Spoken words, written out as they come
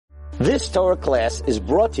This Torah class is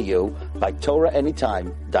brought to you by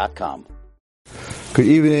TorahAnytime.com. Good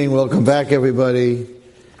evening. Welcome back, everybody.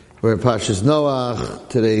 We're in Parashat Noach.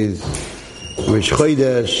 Today's Rish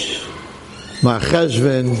Chodesh, Mar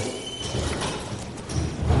Cheshvan.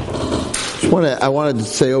 I wanted to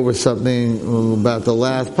say over something about the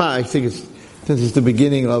last part. I think since it's the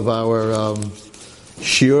beginning of our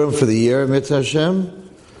shiurim for the year, Mitzvah Hashem.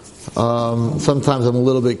 Sometimes I'm a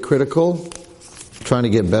little bit critical, trying to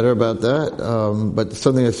get better about that. But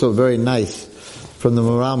something that's so very nice from the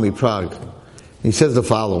Marami Prague. He says the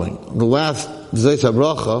following: the last B'zayis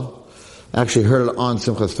HaBracha, actually heard it on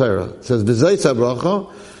Simchas Torah. It says B'zayis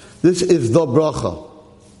HaBracha. This is the bracha.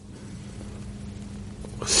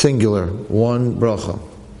 Singular, one bracha.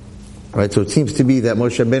 Right? So it seems to be that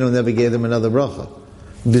Moshe Rabbeinu never gave them another bracha.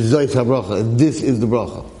 B'zayis HaBracha. And this is the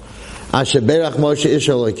bracha. Asher berach Moshe ish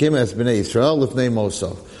Elokim es b'nei Yisrael lifnei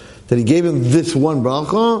Moshe. That he gave him this one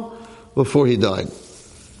bracha before he died.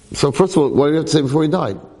 So first of all, what do you have to say before he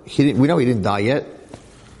died? We know he didn't die yet.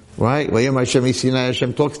 Right?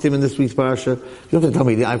 Hashem talks to him in this week's parasha. You don't have to tell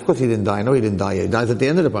me, of course he didn't die. I know he didn't die yet. He dies at the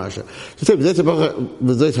end of the parasha. So There's the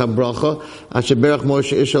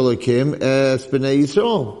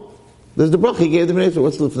bracha he gave them in Israel.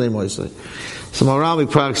 What's the Lifnei Moshe? So Marami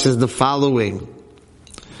Prague says the following: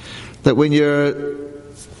 that when you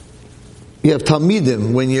have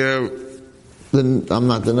Talmidim, I'm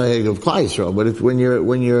not the Naheg of Klal Yisrael, but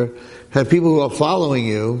when you have people who are following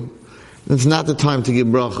you, it's not the time to give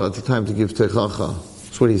bracha, it's the time to give techacha.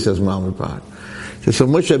 That's what he says in Marami Prague. So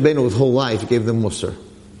Moshe Rabbeinu, his whole life, he gave them musar.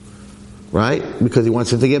 Right? Because he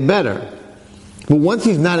wants them to get better. But once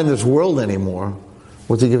he's not in this world anymore,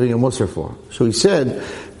 what's he giving a musar for? So he said,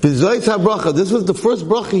 B'zayis HaBracha, this was the first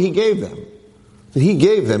bracha he gave them. He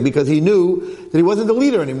gave them because he knew that he wasn't the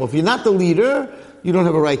leader anymore. If you're not the leader, you don't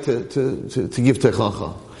have a right to give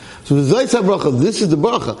techacha. So the B'zayis HaBracha, this is the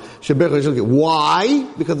bracha. Why?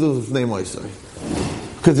 Because it was the name Moshe.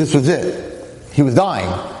 Because this was it. He was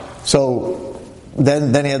dying. So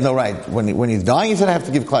then he had no right. When he's dying, he said, I have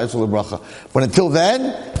to give Klal Yisrael a bracha. But until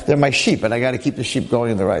then, they're my sheep, and I got to keep the sheep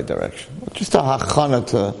going in the right direction. Just a hachana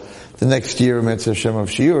to the next year, Mitzvah Hashem of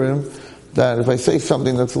Shiurim, that if I say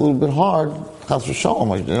something that's a little bit hard, chas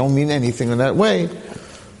v'shalom, I don't mean anything in that way.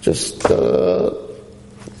 Just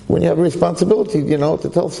when you have a responsibility, to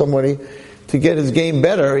tell somebody to get his game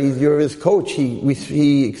better, you're his coach.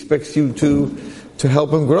 He expects you to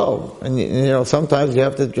help him grow. And sometimes you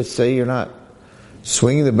have to just say you're not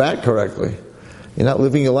swinging the bat correctly. You're not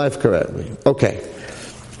living your life correctly. Okay.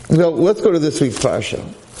 So let's go to this week's parasha.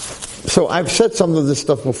 So I've said some of this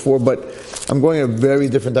stuff before, but I'm going in a very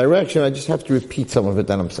different direction. I just have to repeat some of it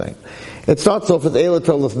that I'm saying. It starts off with Eila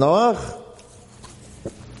Tolus Noach.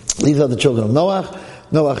 These are the children of Noach.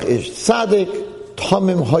 Noach is tzaddik,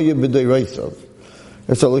 tamim hoye b'deireisav.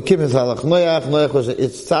 So Elokim is halach Noach. Noach was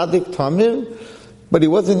tzaddik, tamim, but it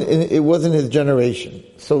wasn't his generation.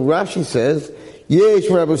 So Rashi says, Yesh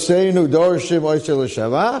Rabbeinu Dorshim Oisel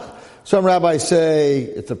Shavach. Some rabbis say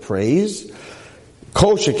it's a praise.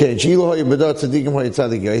 Kol sheken shilu hoye b'dot tzaddikim hoye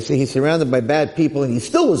tzaddik yoyse. He's surrounded by bad people and he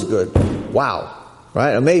still was good. Wow,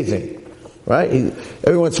 right? Amazing, right?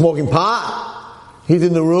 Everyone's smoking pot. He's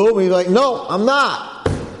in the room and he's like, no, I'm not.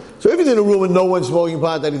 So if he's in a room and no one's smoking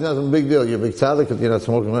pot, that is not some big deal. You're a big tzaddik because you're not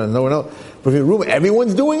smoking pot and no one else. But if you're in a room,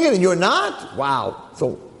 everyone's doing it and you're not? Wow.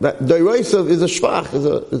 So that deireisav is a shvach,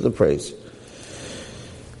 is a praise.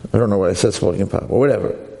 I don't know why I said smoking pot, but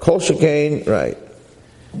whatever. Kol shekain, right.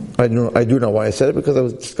 I do know why I said it, because I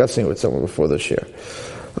was discussing it with someone before this year.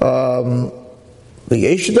 The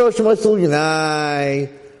Yeshidor Shemasul Yanai.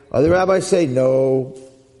 Other rabbis say no.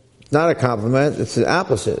 It's not a compliment, it's the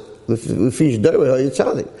opposite.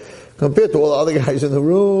 Compared to all the other guys in the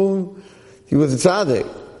room, he was a tzaddik.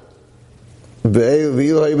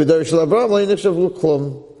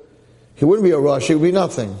 He wouldn't be a Rosh, he would be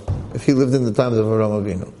nothing if he lived in the times of Avraham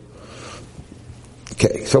Avinu.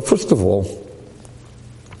 Okay, so first of all,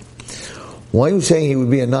 why are you saying he would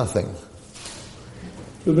be a nothing?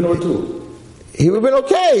 He would have been two. He would have been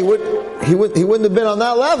okay. He wouldn't have been on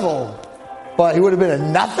that level. But he would have been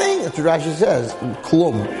a nothing? That's what Rashi says.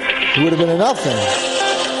 Klum. He would have been a nothing.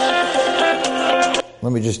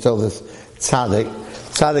 Let me just tell this tzaddik.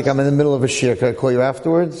 Tzaddik, I'm in the middle of a shir. Can I call you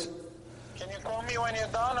afterwards? Can you call me when you're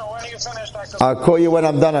done or when you finished? I'll call you when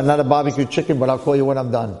I'm done. I'm not a barbecue chicken, but I'll call you when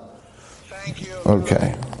I'm done. Thank you.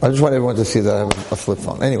 Okay. I just want everyone to see that I have a flip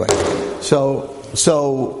phone. Anyway. So,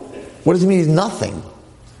 what does it mean he's nothing?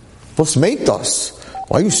 What's made us?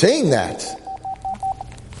 Why are you saying that?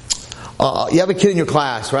 You have a kid in your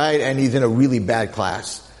class, right? And he's in a really bad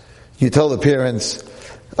class. You tell the parents,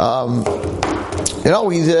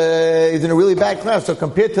 He's in a really bad class. So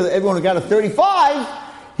compared to everyone who got a 35,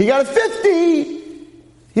 he got a 50.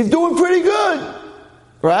 He's doing pretty good,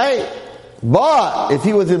 right? But if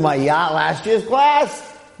he was in my last year's class,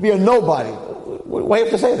 he'd be a nobody. Why do you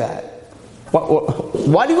have to say that?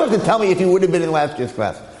 Why do you have to tell me if he would have been in last year's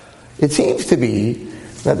class? It seems to be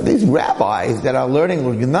that these rabbis that are learning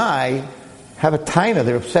L'Gnai have a taina,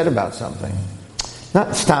 they're upset about something.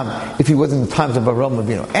 Not stam, if he was in the times of Avraham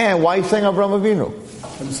Avinu. And why are you saying Avraham Avinu?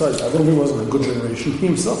 And besides, Avraham Avinu wasn't a good generation. He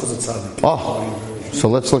himself was a tzaddik. Oh, so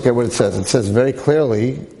let's look at what it says. It says very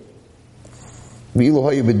clearly, right, you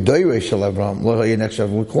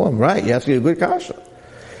ask me a good kasha.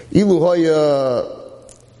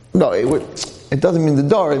 No, it doesn't mean the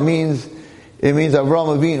door, it means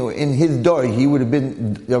Avraham Avinu. In his door, he would have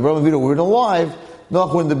been, Avraham Avinu would have been alive,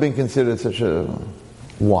 Noach wouldn't have been considered such a,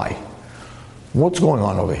 why? What's going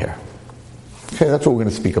on over here? Okay, that's what we're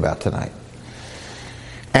going to speak about tonight.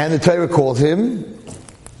 And the Torah calls him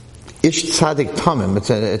Ish Tzadik Tamim.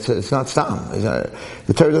 It's not Stam.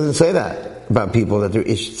 The Torah doesn't say that about people, that they're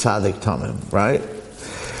Ish Tzadik Tamim, right?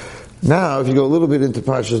 Now, if you go a little bit into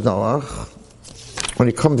Parashat Noach, when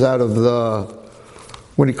he comes out of the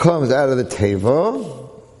Teva,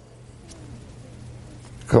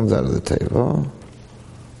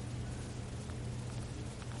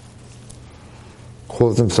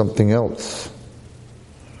 calls him something else.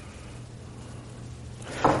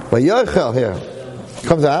 Vayochel here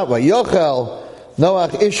comes out. Vayochel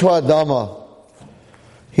Noach Ish Ha'adama.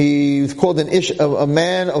 He was called a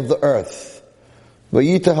man of the earth.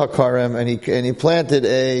 Vayita Hakarem, and he planted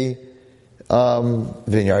a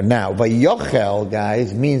vineyard. Now, Vayochel,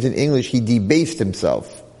 guys, means in English he debased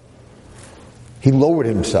himself. He lowered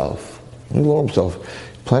himself.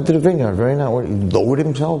 Planted a vineyard. Very nice. He lowered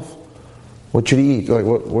himself. What should he eat?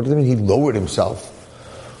 What does it mean? He lowered himself.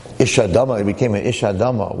 Ish Adama, he became an Ish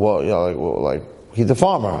Adama. Well, he's a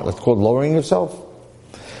farmer. That's called lowering yourself.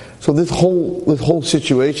 So this whole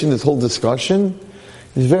situation, this whole discussion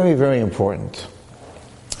is very, very important.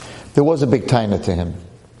 There was a big taina to him.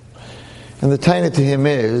 And the taina to him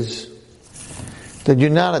is that you're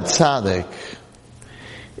not a tzaddik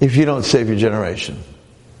if you don't save your generation.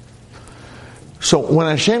 So when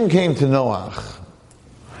Hashem came to Noach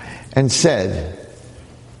and said,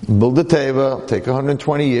 build a teva, take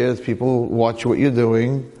 120 years, people watch what you're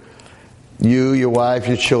doing, you, your wife,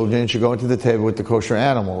 your children should go into the teva with the kosher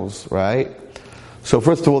animals, right? So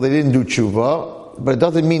first of all, they didn't do tshuva, but it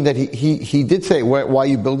doesn't mean that he did say, why are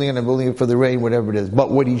you building it? I'm building it for the rain, whatever it is.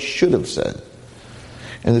 But what he should have said,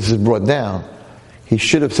 and this is brought down, he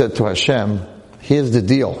should have said to Hashem, here's the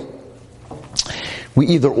deal. We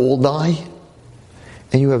either all die,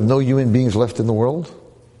 and you have no human beings left in the world,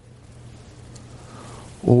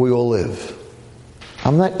 or we all live.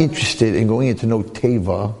 I'm not interested in going into no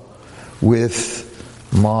teva with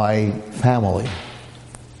my family.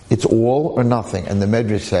 It's all or nothing. And the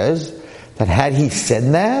Medrash says that had he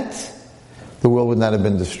said that, the world would not have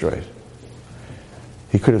been destroyed.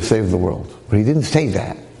 He could have saved the world. But he didn't say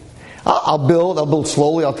that. I'll build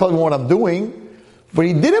slowly, I'll tell you what I'm doing. But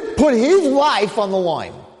he didn't put his life on the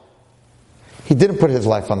line. He didn't put his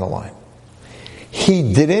life on the line.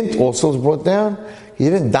 He didn't, also is brought down, he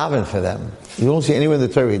didn't daven for them. You don't see anywhere in the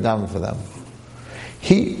Torah he davened for them.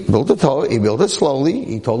 He built the Torah, he built it slowly,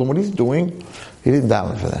 he told them what he's doing, he didn't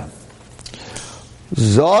daven for them.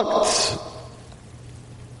 Zogt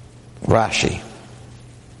Rashi.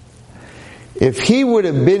 If he would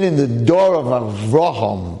have been in the door of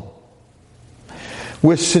Avraham,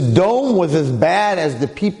 where Sodom was as bad as the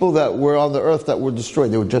people that were on the earth that were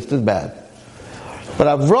destroyed, they were just as bad. But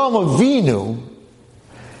Avraham Avinu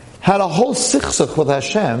had a whole sichsach with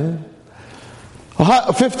Hashem.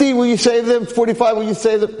 50, will you save them? 45, will you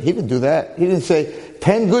save them? He didn't do that. He didn't say,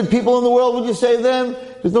 10 good people in the world, will you save them?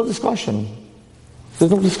 There's no discussion.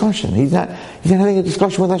 He's not having a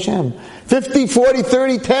discussion with Hashem. 50, 40,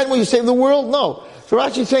 30, 10, will you save the world? No. So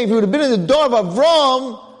Rashi's saying, if he would have been in the door of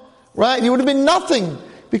Avram, right, he would have been nothing.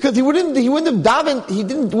 Because he wouldn't have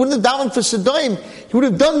davened, wouldn't have davened for Sodom. He would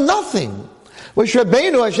have done nothing. When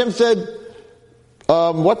Rabbeinu, Hashem said,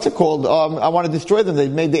 what's it called? I want to destroy them. They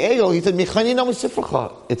made the egel. He said, Michani no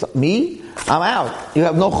misifracha. It's me. I'm out. You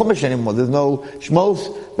have no chumash anymore. There's no shmos,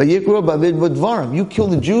 vayikra, bavid, badvarim. You kill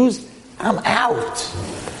the Jews, I'm out.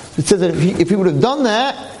 It says that if he would have done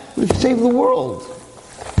that, he would have saved the world.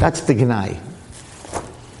 That's the Gnai.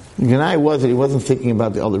 The Gnai was that he wasn't thinking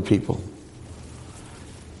about the other people.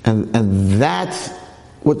 And that's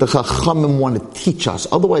what the Chachamim want to teach us.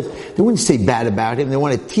 Otherwise, they wouldn't say bad about him. They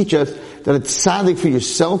want to teach us that a tzaddik for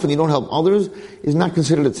yourself and you don't help others is not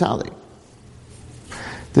considered a tzaddik.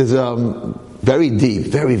 There's very deep,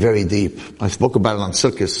 very, very deep. I spoke about it on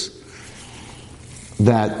Sukkot.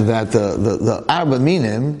 That the Arba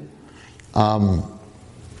Minim, so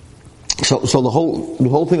the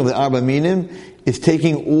whole thing of the Arba Minim is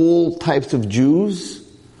taking all types of Jews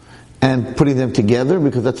and putting them together,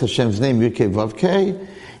 because that's Hashem's name, Yud-Kei Vav-Kei,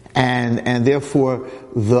 and therefore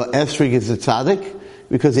the esrig is the tzaddik,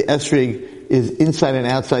 because the esrig is inside and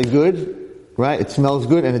outside good, right? It smells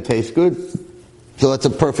good and it tastes good. So that's the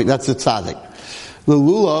tzaddik. The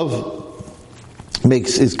lulav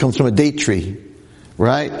comes from a date tree,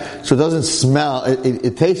 right? So it doesn't smell,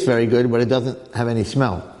 it tastes very good, but it doesn't have any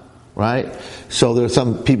smell, right? So there are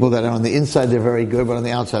some people that are on the inside, they're very good, but on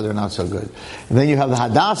the outside they're not so good. And then you have the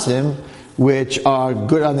hadassim, which are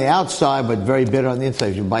good on the outside, but very bitter on the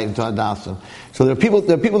inside. If you bite into hadassim. So there are people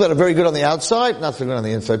that are very good on the outside, not so good on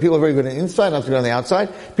the inside. People are very good on the inside, not so good on the outside.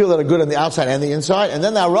 People that are good on the outside and the inside. And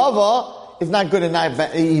then the Arava is not good and not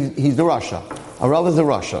bad. He's the Rasha. Arava is the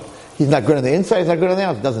Rasha. He's not good on the inside, he's not good on the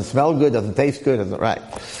outside. Doesn't smell good, doesn't taste good, right.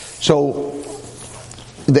 So,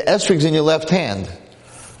 the esrig's in your left hand.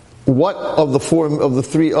 What of the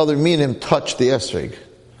three other minim touch the esrig?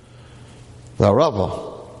 The Arava.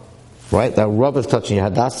 Right? The Arava is touching your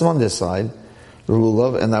hadassim on this side, the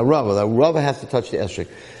lulav, and the Arava. The Arava has to touch the esrig.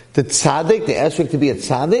 The tzaddik, the esrig to be a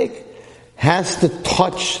tzaddik, has to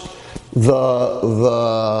touch the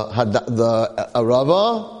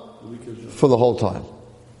Arava for the whole time.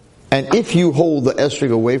 And if you hold the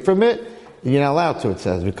esrig away from it, you're not allowed to, it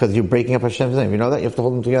says, because you're breaking up Hashem's name. You know that? You have to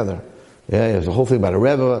hold them together. Yeah, there's a whole thing about a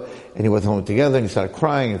Rebbe, and he wasn't holding together, and he started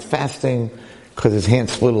crying and fasting, because his hand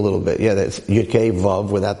split a little bit. Yeah, that's Yud-Kei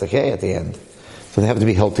Vav without the K at the end. So they have to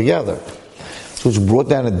be held together. So it's brought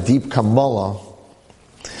down a deep Kabbalah,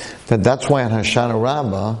 that's why on Hoshana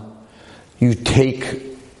Rabbah, you take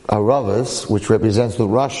Aravas, which represents the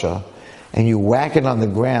Rasha, and you whack it on the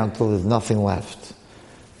ground till there's nothing left.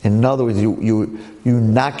 In other words, you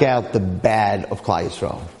knock out the bad of Klal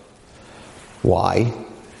Yisrael. Why?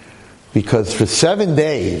 Because for 7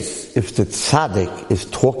 days, if the tzaddik is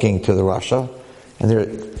talking to the Rasha, and they're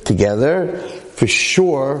together, for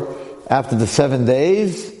sure, after the 7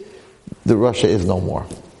 days, the Rasha is no more.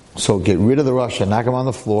 So get rid of the Rasha, knock him on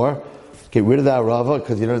the floor, get rid of the Arava,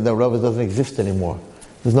 because the Arava doesn't exist anymore.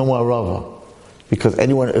 There's no more Arava. Because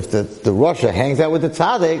if the Rasha hangs out with the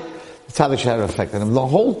tzaddik should have an effect on him. The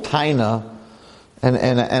whole taina,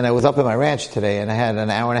 and I was up at my ranch today, and I had an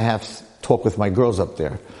hour and a half talk with my girls up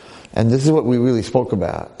there. And this is what we really spoke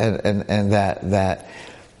about, and that.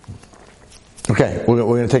 Okay, we're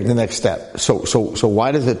going to take the next step. So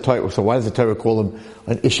why does the Torah call him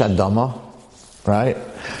an ish adama, right?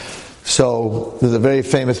 So there's a very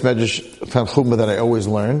famous Medrash Tanchuma that I always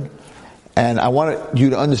learn, and I want you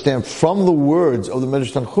to understand from the words of the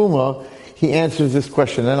Medrash Tanchuma, he answers this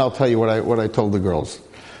question. And then I'll tell you what I told the girls.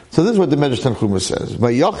 So this is what the Medrash Tanchuma says: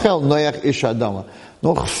 Vayochel Noach ish adama.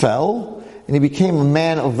 Noach fell, and he became a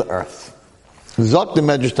man of the earth. Zok the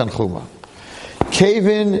Medrash Tanchuma.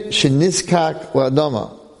 Kevin sheniskak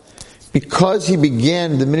la'adama. Because he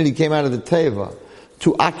began, the minute he came out of the teva,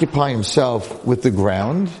 to occupy himself with the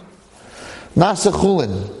ground, nasa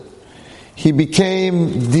chulin. He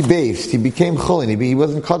became debased. He became chulin. He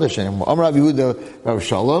wasn't kaddish anymore. Amar Rav Yehuda Rav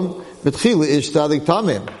Shalom, betchila ish tzadik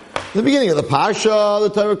tamim. In the beginning of the parsha, the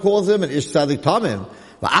Torah calls him an ish tzadik tamim.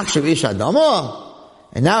 Va'achshav ish adama.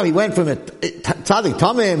 And now he went from a tzadik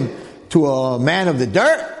tamim to a man of the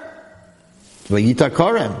dirt. Vayita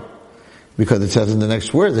karem. Because it says in the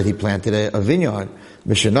next word that he planted a vineyard.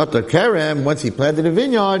 Mishanata karem, once he planted a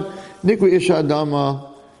vineyard, nikri ish adama,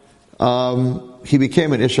 he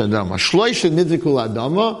became an ish adama. Shloisha nizikul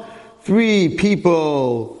adama, 3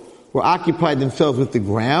 people were occupied themselves with the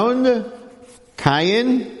ground.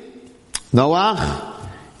 Cain, Noach,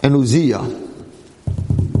 and Uzziah.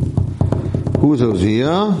 Who was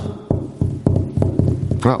Uzziah?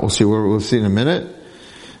 We'll see in a minute.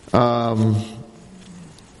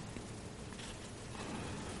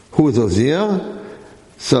 Who was Uzziah?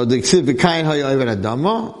 So the Ksiv B'Kayin Ha'Yo'evet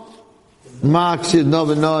Adama. Ma Ksiv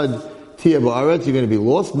Novenod Tia Ba'aretz, you're going to be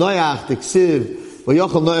lost. Noach, the Ksiv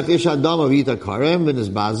V'Yochel Noach Ish Adama V'Yita Karem V'Nis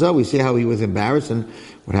Baza. We see how he was embarrassed and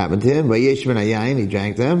what happened to him. V'Yesh V'Nayayin, he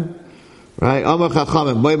drank them. Right? Amar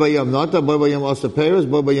Chachamim, Boy Bayam Nata, Boy Bayam Asa Peres,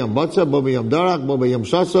 Boy Bayam Batza, Boy Bayam Darak, Boy Bayam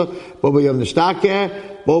Shasa, Boy Bayam Nishtaker,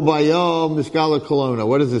 Boy Bayam Niskala Kolona.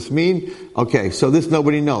 What does this mean? Okay, so this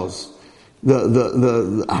nobody knows.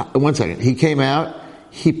 One second. He came out,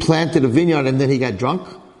 he planted a vineyard, and then he got drunk.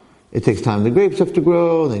 It takes time. The grapes have to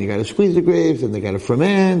grow, then you got to squeeze the grapes, and they got to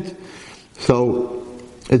ferment. So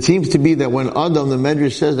it seems to be that when Adam, the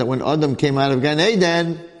Medrash says that when Adam came out of Gan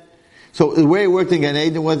Eden, So the way it worked in Gan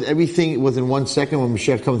Eden was everything was in 1 second. When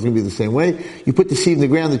Mashiach comes, it's going to be the same way. You put the seed in the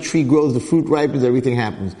ground, the tree grows, the fruit ripens, everything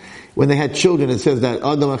happens. When they had children, it says that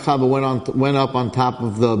Adam and Chava went up on top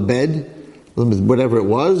of the bed, whatever it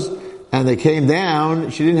was, and they came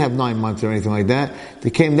down. She didn't have 9 months or anything like that. They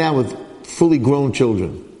came down with fully grown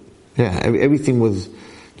children. Yeah, everything was.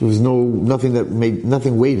 There was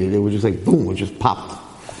nothing waited. It was just like boom, it just popped.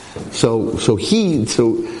 So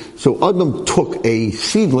Adam took a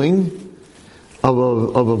seedling of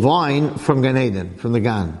a vine from Gan Eden, from the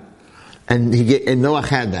Gan, and Noach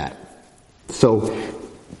had that. So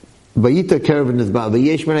Vayita Kerav Nizbah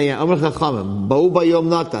V'yesh Menayah Amar Chachamim Bo Bayom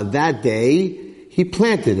Nata. That day he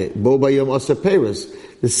planted it. Bo Bayom Asa Peres.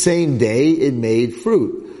 The same day it made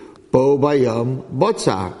fruit. Bo Bayom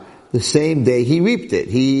Botzar. The same day he reaped it.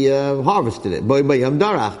 He harvested it. Bo Bayom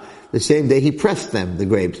Darach. The same day he pressed them, the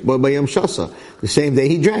grapes. Bo Bayom Shasa. The same day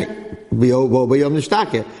he drank. Bo Bayom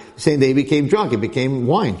Nishtake. The same day he became drunk. It became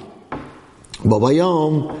wine. Bo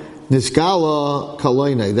Bayom Niskala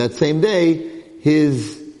Kaloinai. That same day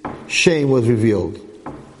his shame was revealed.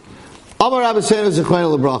 Amar Rabbi Sena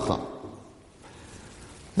Zechayna Lebracha.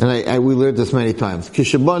 And we learned this many times.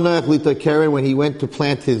 Kishabon Noach Lita Karen, when he went to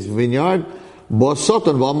plant his vineyard, Bo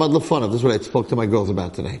Sotan V'amad Lefonav. This is what I spoke to my girls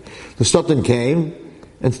about today. The Sotan came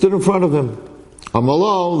and stood in front of him.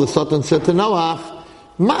 Amalo, the Sotan said to Noach,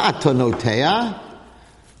 Ma'ata Notea.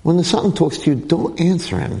 When the Sotan talks to you, don't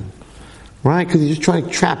answer him. Right? Because he's just trying to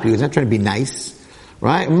trap you. He's not trying to be nice.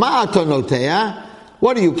 Right? Ma'ata Notea.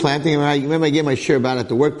 What are you planting? Remember I gave my share about at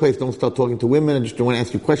the workplace, don't start talking to women, I just don't want to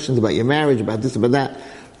ask you questions about your marriage, about this, about that.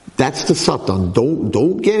 That's the Satan.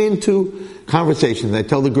 Don't get into conversations. I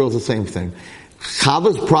tell the girls the same thing.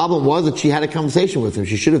 Chava's problem was that she had a conversation with him.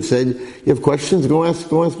 She should have said, you have questions? Go ask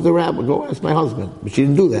the rabbi, go ask my husband. But she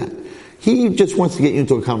didn't do that. He just wants to get you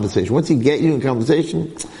into a conversation. Once he gets you in a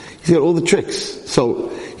conversation, he's got all the tricks. So,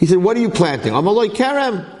 he said, what are you planting? Amaloi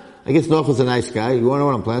Kerem. I guess Noach was a nice guy. You want to know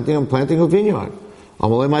what I'm planting? I'm planting a vineyard.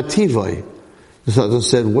 Amalei Mativai. The Satan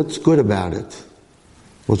said, what's good about it?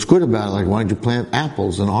 What's good about it? Like, why don't you plant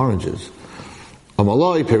apples and oranges?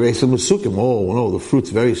 Amaloi Peresim Musukim. Oh, no, the fruit's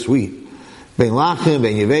very sweet. Ben Lachim,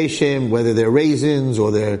 Ben Yeveshim, whether they're raisins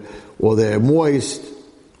or they're moist.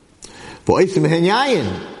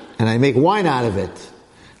 And I make wine out of it.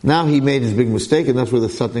 Now he made his big mistake, and that's where the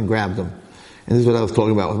Satan grabbed him. And this is what I was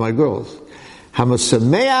talking about with my girls.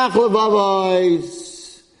 Hamasameach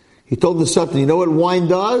levavos. He told the Satan, you know what wine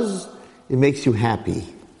does? It makes you happy.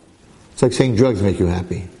 It's like saying drugs make you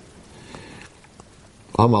happy.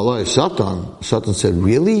 Amalai Satan. Satan said,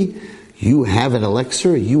 really? You have an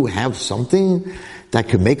elixir? You have something that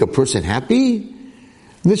can make a person happy?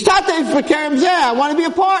 I want to be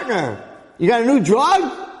a partner. You got a new drug?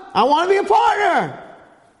 I want to be a partner.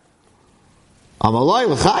 Amalai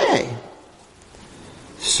l'chaye.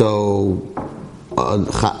 So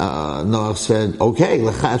Noach said, okay,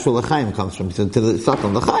 that's where l'chaim comes from. He said to the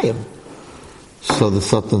Satan, l'chaim. So the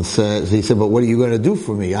Satan he said, but what are you going to do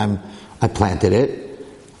for me? I planted it.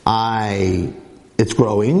 It's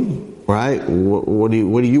growing. Right?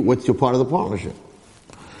 What's your part of the partnership?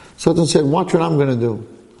 Satan said, watch what I'm going to do.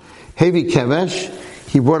 Hevi Kevesh,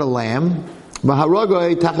 he brought a lamb,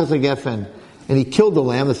 and he killed the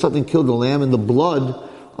lamb. The Satan killed the lamb, and the blood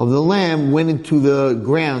of the lamb went into the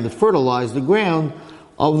ground, it fertilized the ground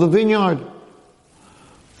of the vineyard.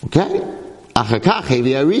 Okay?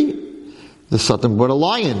 The Satan brought a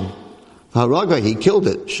lion. He killed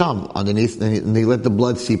it, Sham, underneath, and he let the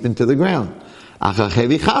blood seep into the ground.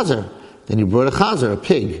 Then he brought a chazer, a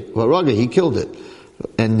pig. He killed it.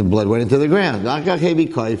 And the blood went into the ground. He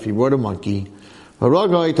brought a monkey.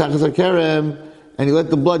 And he let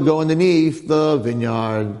the blood go underneath the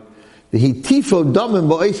vineyard. V'hitifu damim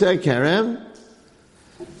ba'osei kerem.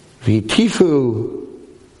 V'hitifu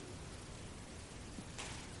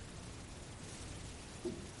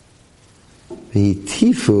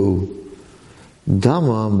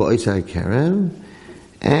damim ba'osei kerem.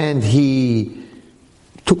 And he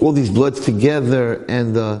took all these bloods together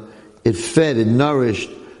and it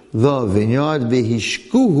nourished the vineyard.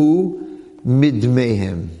 V'hishkuhu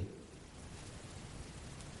midmehem.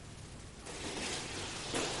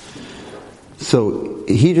 So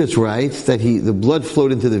he just writes that the blood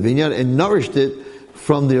flowed into the vineyard and nourished it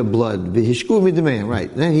from their blood. V'hishkuhu midmehem.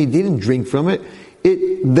 Right. Then he didn't drink from it.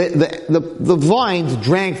 The vines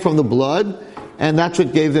drank from the blood, and that's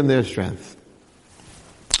what gave them their strength.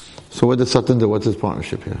 So what does Satan do? What's his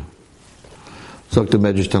partnership here? Zok the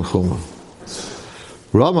Medrash Tanchuma.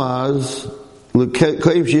 Ramaz,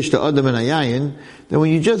 then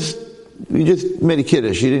when you just made a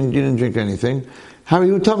kiddush, you didn't drink anything. How are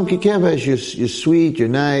you? You're sweet, you're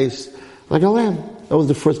nice. like a lamb. That was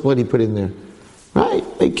the first blood he put in there. Right?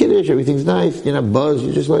 Like Kiddush, everything's nice. You're not buzzed.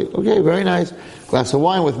 You're just like, okay, very nice. Glass of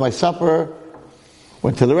wine with my supper.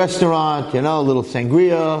 Went to the restaurant, a little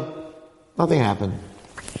sangria. Nothing happened.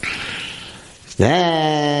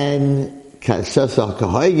 Then,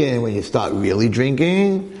 when you start really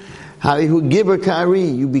drinking,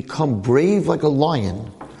 you become brave like a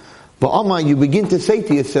lion. But you begin to say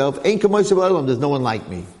to yourself, there's no one like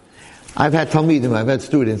me. I've had talmidim, I've had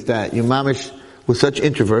students that your mamish were such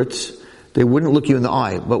introverts, they wouldn't look you in the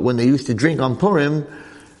eye. But when they used to drink on Purim,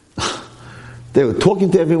 they were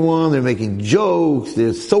talking to everyone, they're making jokes,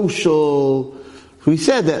 they're social. So he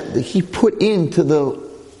said that he put into the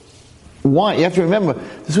wine, you have to remember,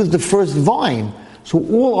 this was the first vine. So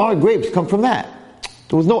all our grapes come from that.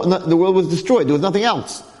 The world was destroyed, there was nothing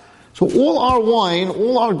else. So all our wine,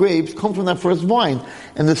 all our grapes come from that first vine.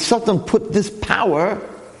 And the Satan put this power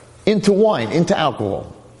into wine, into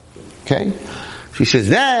alcohol. Okay? She says,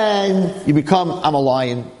 then you become, I'm a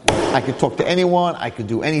lion. I could talk to anyone. I could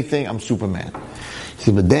do anything. I'm Superman. She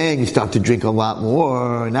said, but then you start to drink a lot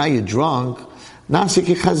more. Now you're drunk. Nasik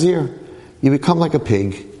chazir. You become like a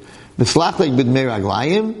pig. Mislach like b'dmei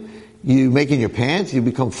raglayim. You make in your pants. You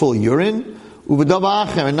become full of urine. Uvadav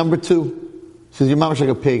achem. And number 2. Says, you're mamash like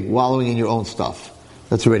a pig wallowing in your own stuff.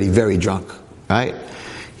 That's already very drunk. Right?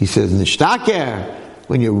 He says, nishtaker.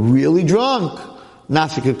 When you're really drunk,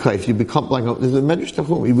 nasik kaif. You become like there's a medrash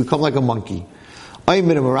tachum. You become like a monkey.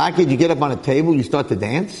 You get up on a table, you start to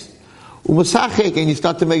dance. And you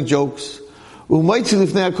start to make jokes. And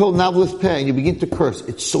you begin to curse.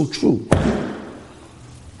 It's so true.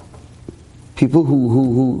 People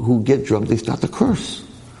who get drunk, they start to curse.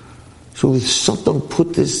 So Satan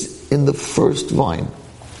put this in the first vine.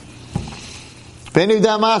 You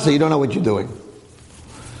don't know what you're doing.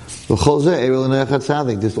 This all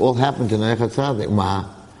happened to Noach Tzaddik.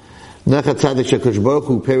 Noach Tzaddik shekadosh baruch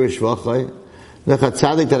hu perish v'achai. Noach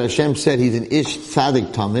Tzaddik that Hashem said he's an ish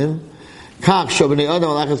tzaddik tamim. Kach shabnei adam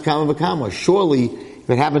alachas kama v'kama. Surely, if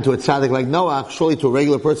it happened to a tzaddik like Noach, surely to a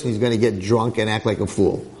regular person he's going to get drunk and act like a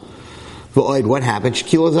fool. But what happened?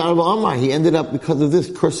 Shekil azar v'amar. He ended up because of this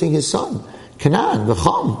cursing his son, Canaan,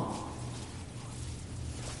 v'cham.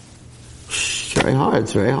 It's very hard.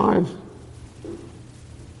 It's very hard.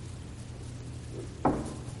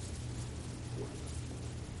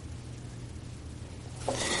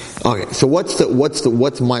 Okay, so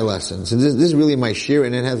what's my lesson? So this is really my shir,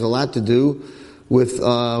 and it has a lot to do with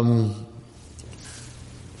Rav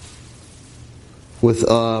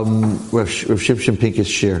Shimshon Pinkus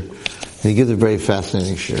shir. And he gives a very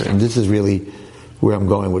fascinating shir, and this is really where I'm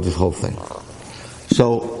going with this whole thing.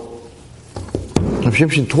 So Rav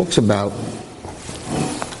Shimshon talks about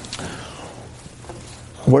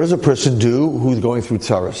what does a person do who's going through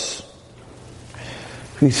tzaras.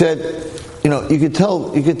 He said, you could tell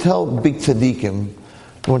big tzaddikim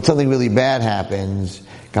when something really bad happens,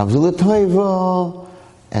 gamzul toiva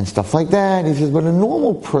and stuff like that. He says, but a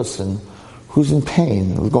normal person who's in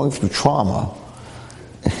pain, who's going through trauma,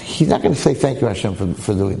 he's not going to say thank you Hashem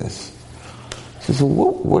for doing this. He says, so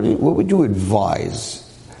what would you advise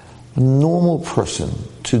a normal person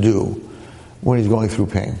to do when he's going through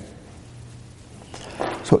pain?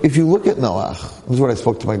 So if you look at Noach, this is what I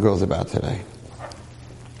spoke to my girls about today.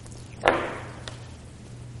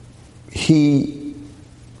 He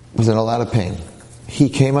was in a lot of pain. He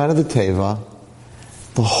came out of the teva.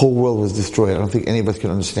 The whole world was destroyed. I don't think any of us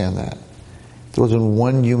can understand that. There wasn't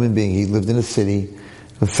one human being. He lived in a city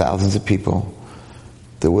with thousands of people.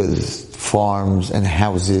 There was farms and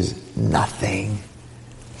houses. Nothing.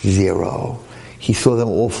 Zero. He saw them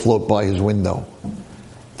all float by his window.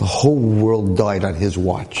 The whole world died on his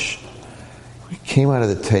watch. He came out of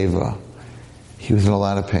the teva. He was in a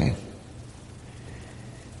lot of pain.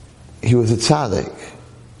 He was a tzaddik.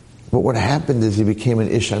 But what happened is he became an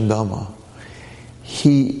ish andama.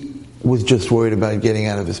 He was just worried about getting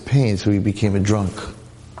out of his pain, so he became a drunk.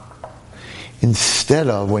 Instead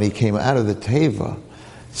of, when he came out of the teva,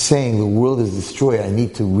 saying the world is destroyed, I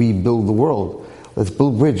need to rebuild the world. Let's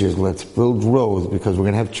build bridges, let's build roads, because we're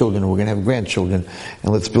going to have children, and we're going to have grandchildren,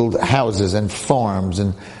 and let's build houses and farms,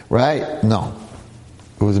 and, right? No.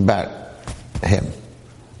 It was about him.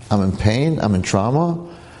 I'm in pain, I'm in trauma,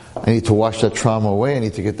 I need to wash that trauma away. I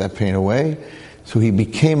need to get that pain away. So he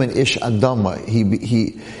became an ish adama. He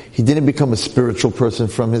didn't become a spiritual person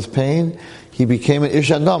from his pain. He became an ish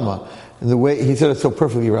adama. And the way he said it so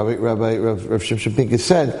perfectly, Rav Shimshon Pinkus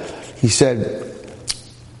said, he said,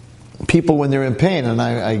 people when they're in pain, and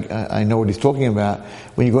I know what he's talking about.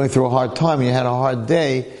 When you're going through a hard time, you had a hard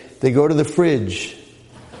day, they go to the fridge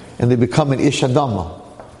and they become an ish adama.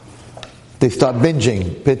 They start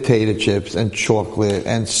binging potato chips and chocolate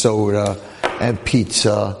and soda and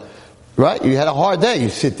pizza. Right? You had a hard day. You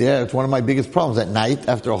sit there. It's one of my biggest problems at night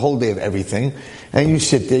after a whole day of everything. And you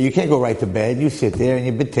sit there. You can't go right to bed. You sit there and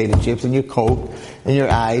your potato chips and your Coke and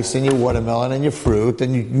your ice and your watermelon and your fruit.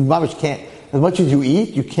 And you can't, as much as you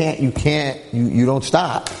eat, you don't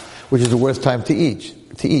stop, which is the worst time to eat.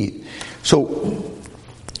 So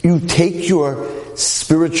you take your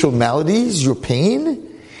spiritual maladies, your pain,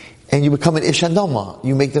 and you become an ishandama.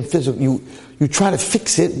 You make them physical. You try to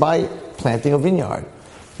fix it by planting a vineyard,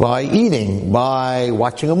 by eating, by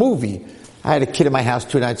watching a movie. I had a kid in my house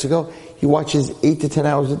 2 nights ago. He watches 8 to 10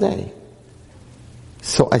 hours a day.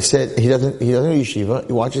 So I said, he doesn't do yeshiva.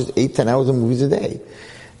 He watches 8-10 hours of movies a day.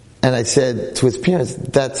 And I said to his parents,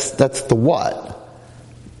 that's the what.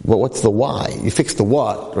 Well, what's the why? You fix the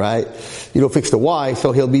what, right? You don't fix the why,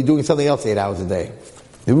 so he'll be doing something else 8 hours a day.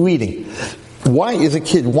 Reading. Why is a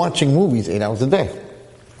kid watching movies 8 hours a day?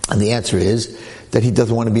 And the answer is that he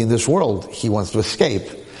doesn't want to be in this world. He wants to escape.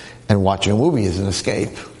 And watching a movie is an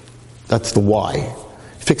escape. That's the why.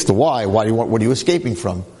 Fix the why. What are you escaping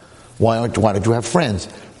from? Why don't you have friends?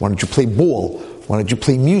 Why don't you play ball? Why don't you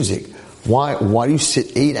play music? Why do you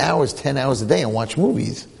sit 8 hours, 10 hours a day and watch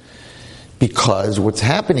movies? Because what's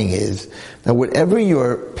happening is that whatever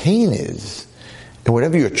your pain is, and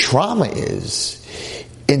whatever your trauma is,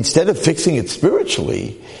 instead of fixing it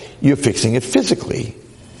spiritually, you're fixing it physically.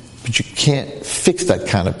 But you can't fix that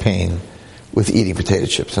kind of pain with eating potato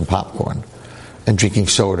chips and popcorn and drinking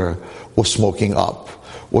soda or smoking up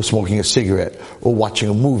or smoking a cigarette or watching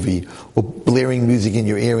a movie or blaring music in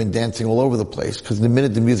your ear and dancing all over the place. Because the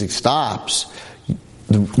minute the music stops,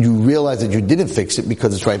 you realize that you didn't fix it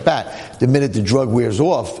because it's right back. The minute the drug wears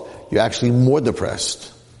off, you're actually more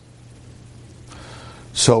depressed.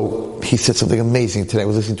 So he said something amazing today. I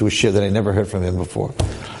was listening to a shir that I never heard from him before.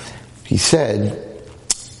 He said,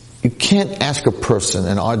 you can't ask a person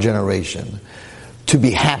in our generation to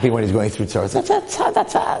be happy when he's going through tzara.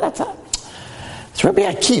 It's Rabbi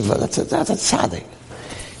Akiva. That's tzaddik.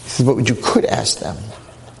 He says, but what you could ask them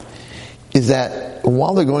is that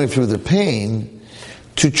while they're going through the pain,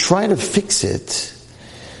 to try to fix it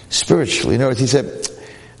spiritually. In other words, he said,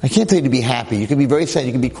 I can't tell you to be happy. You can be very sad.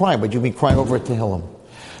 You can be crying, but you'll be crying over at Tehillim.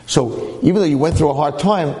 So even though you went through a hard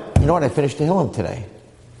time, you know what? I finished Tehillim today.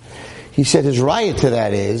 He said his raya to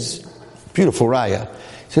that is, beautiful raya.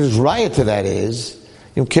 He said his raya to that is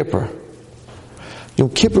Yom Kippur. Yom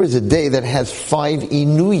Kippur is a day that has 5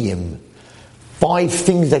 inuyim, 5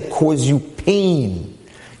 things that cause you pain.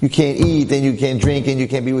 You can't eat, and you can't drink, and you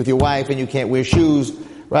can't be with your wife, and you can't wear shoes,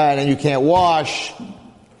 right? And you can't wash.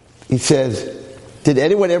 He says, did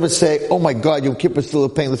anyone ever say, oh my God, Yom Kippur is still a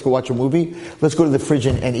pain, let's go watch a movie? Let's go to the fridge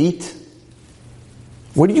and eat?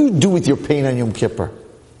 What do you do with your pain on Yom Kippur?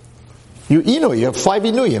 You have 5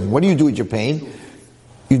 inuyim. What do you do with your pain?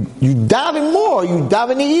 You daven more. You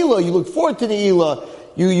daven ne'ilah. You look forward to ne'ilah.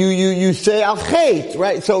 You say al chait,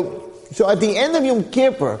 right? So at the end of Yom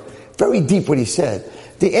Kippur, very deep what he said.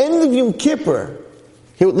 The end of Yom Kippur,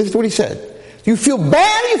 listen to what he said. You feel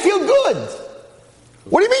bad or you feel good?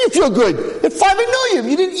 What do you mean you feel good? It's 5 inuyim.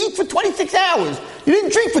 You didn't eat for 26 hours. You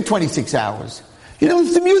didn't drink for 26 hours. You didn't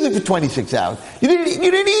listen to music for 26 hours. You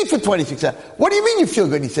didn't eat for 26 hours. What do you mean you feel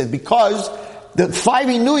good? He said, because the 5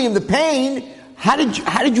 inuyim, the pain, how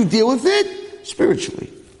did you deal with it?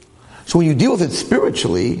 Spiritually. So when you deal with it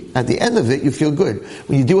spiritually, at the end of it, you feel good.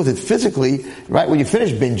 When you deal with it physically, right, when you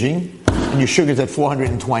finish binging, and your sugar's at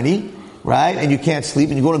 420, right, and you can't sleep,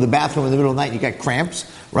 and you go to the bathroom in the middle of the night, and you got cramps,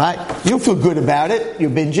 right, you don't feel good about it, you're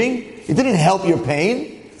binging, it didn't help your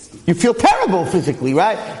pain, you feel terrible physically,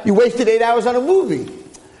 right? You wasted 8 hours on a movie.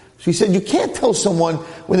 So he said, you can't tell someone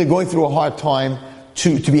when they're going through a hard time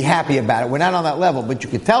to be happy about it. We're not on that level, but you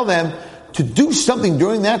could tell them to do something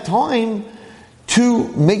during that time to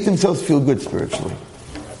make themselves feel good spiritually.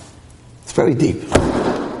 It's very deep.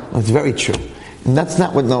 It's very true. And that's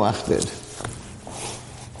not what Noach did.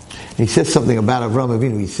 He says something about Avraham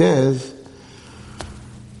Avinu. He says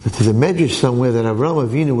that there's a medrash somewhere that Avraham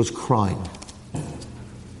Avinu was crying.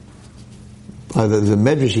 There's a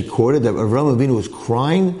medrash he quoted that Avraham Avinu was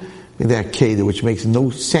crying in that Kedah, which makes no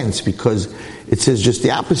sense because it says just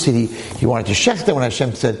the opposite. He wanted to shech them when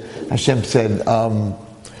Hashem said,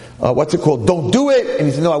 what's it called? Don't do it. And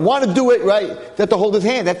he said, no, I want to do it, right? They have to hold his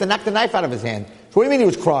hand. They have to knock the knife out of his hand. So what do you mean he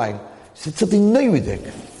was crying? He said something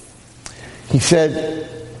neidic. He said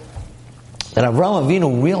that Avraham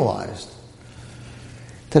Avinu realized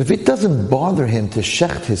that if it doesn't bother him to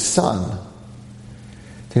shecht his son,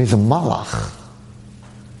 then he's a malach.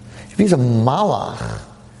 If he's a malach,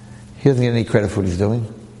 he doesn't get any credit for what he's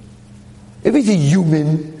doing. If he's a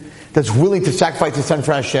human, that's willing to sacrifice his son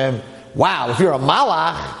for Hashem. Wow, if you're a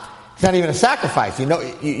malach, it's not even a sacrifice. You know,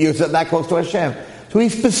 you're that close to Hashem. So he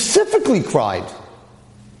specifically cried.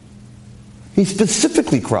 He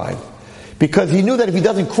specifically cried. Because he knew that if he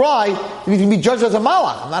doesn't cry, he's going to be judged as a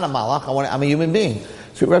malach. I'm not a malach, I'm a human being.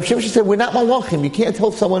 So Rav Shimshon said, we're not malachim. You can't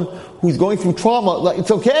tell someone who's going through trauma, like, it's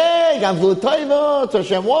okay, it's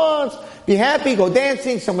Hashem wants, be happy, go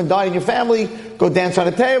dancing, someone died in your family, go dance on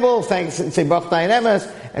a table, say Baruch Dayan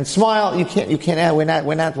Emes, and smile. You can't, we're not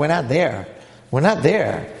there. We're not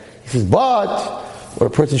there. He says, but, what a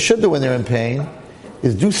person should do when they're in pain,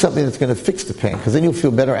 is do something that's going to fix the pain, because then you'll feel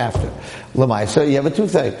better after. Lamaisa, you have a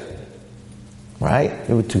toothache. Right?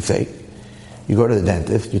 You have a toothache. You go to the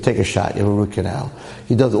dentist, you take a shot, you have a root canal.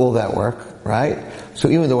 He does all that work, right? So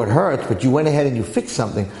even though it hurts, but you went ahead and you fixed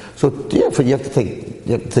something. So therefore you have to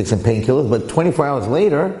take some painkillers, but 24 hours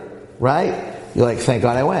later, right? You're like, thank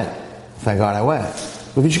God I went. Thank God I went.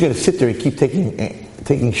 But if you're just going to sit there and keep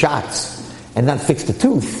taking shots and not fix the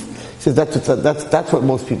tooth, he says that's what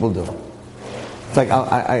most people do. It's like,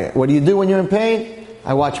 what do you do when you're in pain?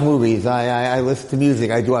 I watch movies, I listen to music,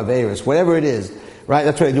 I do Averis, whatever it is, right?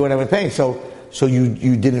 That's what I do when I'm in pain. So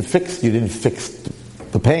you didn't fix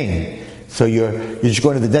the pain. So you're just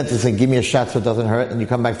going to the dentist and give me a shot so it doesn't hurt, and you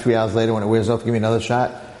come back 3 hours later when it wears off, give me another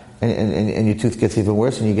shot, and your tooth gets even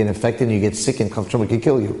worse, and you get infected, and you get sick, and someone can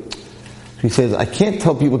kill you. So he says, I can't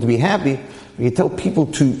tell people to be happy, but you tell people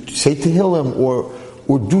to say Tehillim or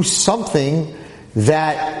do something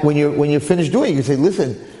that when you're finished doing, you say,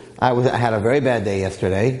 listen, I had a very bad day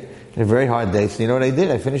yesterday, a very hard day. So you know what I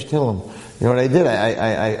did? I finished Tehillim. You know what I did?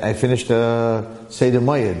 I finished Seder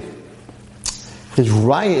Mayed. His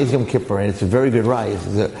raya is Yom Kippur, and it's a very good raya.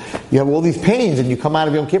 You have all these pains, and you come out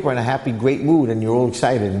of Yom Kippur in a happy, great mood, and you're all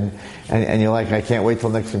excited, and you're like, I can't wait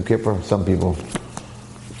till next Yom Kippur. Some people,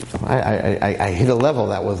 I hit a level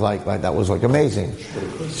that was like amazing.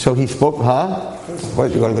 So he spoke,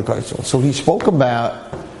 Wait to go to the car. So he spoke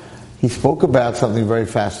about something very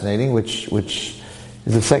fascinating, which is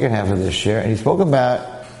the second half of this year, and he spoke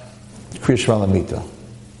about Kriya Shema Lamita.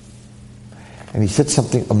 And he said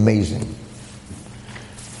something amazing.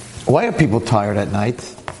 Why are people tired at night?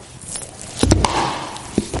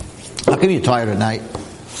 How come you're tired at night,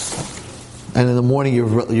 and in the morning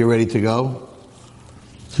you're ready to go?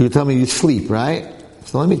 So you tell me you sleep, right?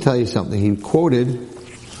 So let me tell you something. He quoted,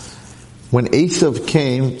 when Esav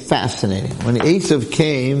came, fascinating, when Esav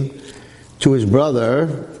came to his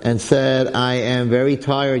brother and said, I am very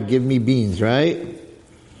tired, give me beans, right?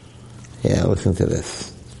 Yeah, listen to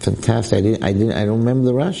this. Fantastic. I don't remember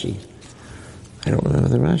the Rashi.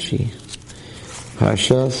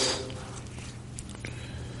 Parashat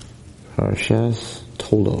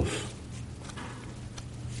Toldos.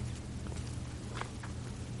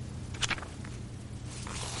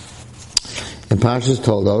 In Parashat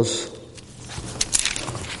Toldos.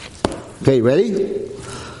 Okay, ready?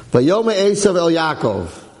 Vayome Esav el Yaakov.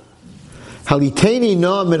 Haliteni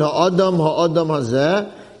na min ha'adam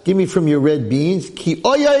hazeh. Give me from your red beans. Ki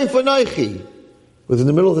oyayif anaychi. It was in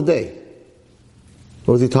the middle of the day.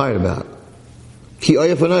 What was he tired about? Ki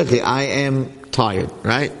oyayif anaychi. I am tired,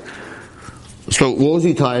 right? So what was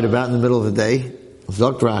he tired about in the middle of the day?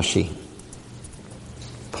 Zok Rashi.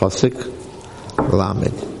 Pasuk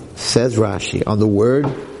Lamed. Says Rashi on the word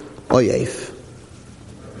oyayif.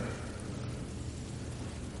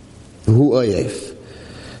 Hu oyef.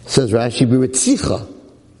 Says Rashi, b'ritzicha,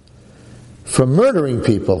 from murdering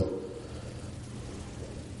people,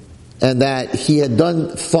 and that he had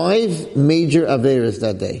done 5 major averas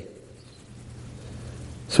that day.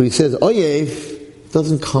 So he says oyef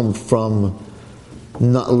doesn't come from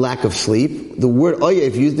lack of sleep. The word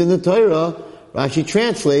oyef used in the Torah, Rashi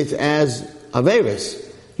translates as averas.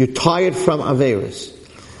 You're tired from averas.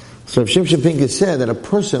 So Shimshon Pincus said that a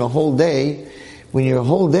person a whole day, when you're a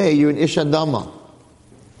whole day, you're an Ish Adama.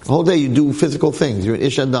 A whole day you do physical things. You're an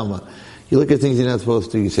Ish Adama. You look at things you're not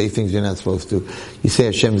supposed to. You say things you're not supposed to. You say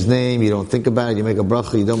Hashem's name. You don't think about it. You make a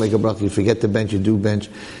bracha. You don't make a bracha. You forget to bench. You do bench.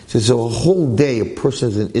 So a whole day a person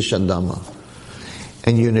is an Ish Adama.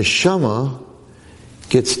 And your neshama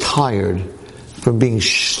gets tired from being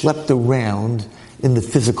schlepped around in the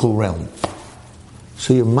physical realm.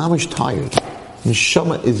 So you're mamish tired.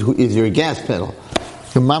 Neshama is your gas pedal.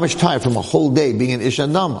 You're mamish tired from a whole day being an Ish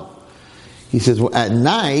Adama. He says, well, at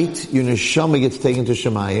night, your neshama gets taken to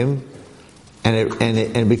Shemayim, and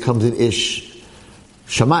it becomes an Ish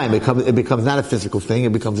Shemayim. It becomes not a physical thing,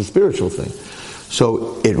 it becomes a spiritual thing.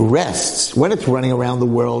 So it rests. When it's running around the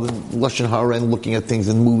world, and Lashon Hara, and looking at things,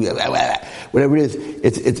 and moving, whatever it is,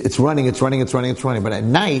 it's running. But at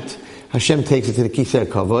night, Hashem takes it to the Kisei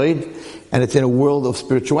Kavod, and it's in a world of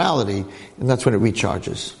spirituality, and that's when it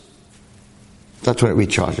recharges. That's when it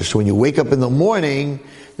recharges. So when you wake up in the morning,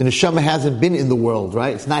 the neshama hasn't been in the world,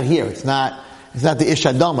 right? It's not here. It's not the Ish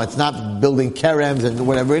Adama. It's not building kerems and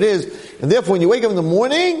whatever it is. And therefore, when you wake up in the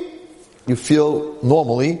morning, you feel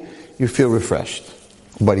refreshed.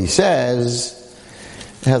 But he says,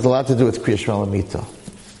 it has a lot to do with Kriya Shema Lamita.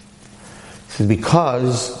 He says,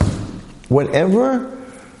 because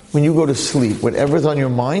when you go to sleep, whatever's on your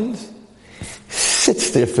mind,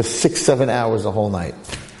 sits there for 6-7 hours the whole night.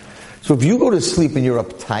 So if you go to sleep and you're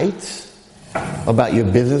uptight about your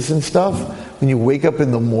business and stuff, when you wake up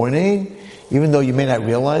in the morning, even though you may not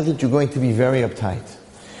realize it, you're going to be very uptight.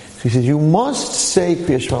 So he says, you must say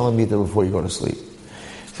Kriya Shema Lamita before you go to sleep.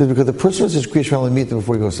 He says, because the person who says Kriya Shema Lamita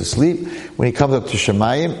before he goes to sleep, when he comes up to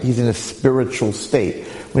Shemayim, he's in a spiritual state.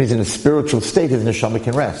 When he's in a spiritual state, his neshama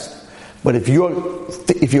can rest. But if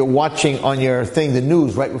you're watching on your thing the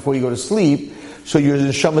news right before you go to sleep, so your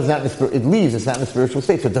neshama is not it's not in a spiritual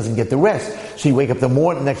state, so it doesn't get the rest. So you wake up the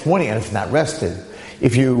next morning and it's not rested.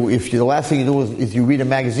 If the last thing you do is you read a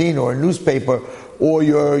magazine or a newspaper, or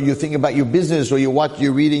you're thinking about your business, or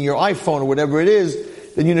you're reading your iPhone or whatever it is,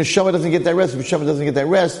 then your neshama doesn't get that rest. If your neshama doesn't get that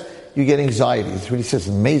rest, you get anxiety. That's what he says.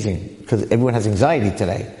 It's amazing, because everyone has anxiety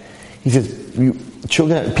today. He says,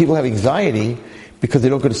 people have anxiety because they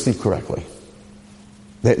don't go to sleep correctly.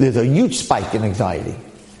 There's a huge spike in anxiety.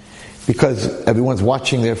 Because everyone's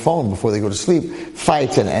watching their phone before they go to sleep,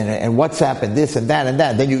 fights and WhatsApp and this and that and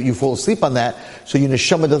that. Then you fall asleep on that, so your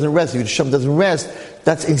neshama doesn't rest. If your neshama doesn't rest,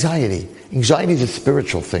 that's anxiety. Anxiety is a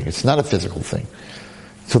spiritual thing. It's not a physical thing.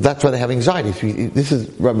 So that's why they have anxiety. So this is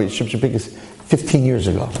Rabbi Shimshon Pincus 15 years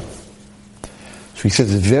ago. So he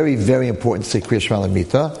says it's very, very important to say Kriya Shema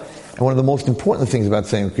Lamita. And one of the most important things about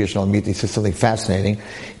saying Kriya Shema Lamita, he says something fascinating,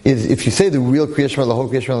 is if you say the real Kriya Shema, the whole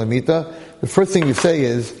Kriya Shema Lamita, the first thing you say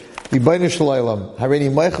is, Hashem,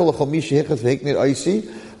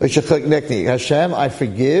 I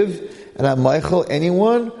forgive and I meichel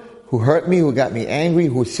anyone who hurt me, who got me angry,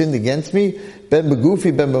 who sinned against me, ben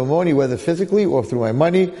begufi, ben b'moni, whether physically or through my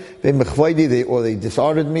money, ben b'chvaydi, or they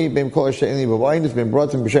dishonored me, ben kol ha'she'eni b'vayinus, ben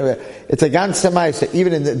brought them b'shem. It's a gan semai,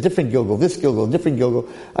 even in a different Gilgal, this Gilgal, different Gilgal,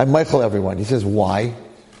 I meichel everyone. He says, why? He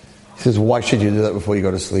says, why should you do that before you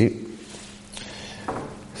go to sleep?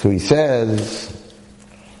 So he says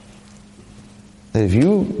that if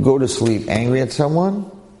you go to sleep angry at someone,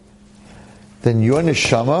 then your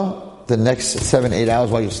neshama, the next 7-8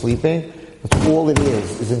 hours while you're sleeping, that's all it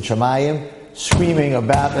is in Shemayim, screaming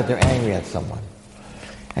about that they're angry at someone.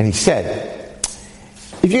 And he said,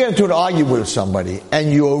 if you get into an argument with somebody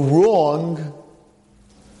and you're wrong,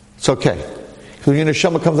 it's okay. So your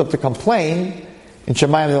neshama comes up to complain, in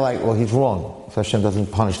Shemayim they're like, well, he's wrong. So Hashem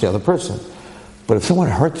doesn't punish the other person. But if someone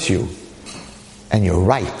hurts you and you're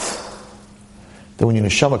right, then when your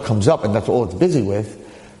neshama comes up and that's all it's busy with,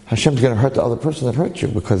 Hashem's going to hurt the other person that hurt you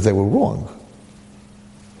because they were wrong.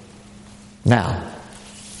 Now,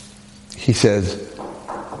 he says,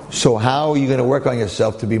 so how are you going to work on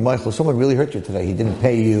yourself to be Michael? Someone really hurt you today. He didn't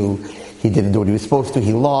pay you. He didn't do what he was supposed to.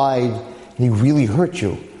 He lied. And he really hurt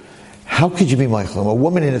you. How could you be Michael? A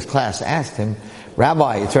woman in his class asked him,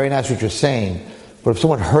 Rabbi, it's very nice what you're saying, but if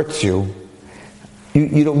someone hurts you,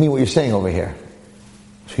 you don't mean what you're saying over here.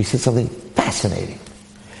 So he said something fascinating.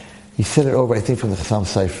 He said it over, I think, from the Chassam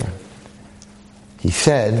Sofer. He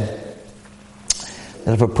said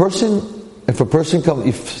that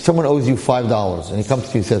if someone owes you $5 and he comes to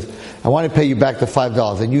you and says, I want to pay you back the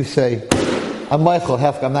 $5, and you say, I'm Michael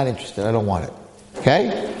Hefka, I'm not interested, I don't want it.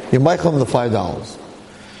 Okay? You're Michael the $5.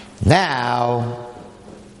 Now,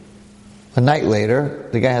 a night later,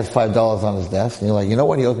 the guy has $5 on his desk, and you're like, you know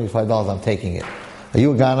what, he owes me $5, I'm taking it. Are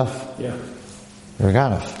you a Ganef? Yeah. You're a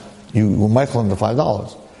Ganef. You will Michael him the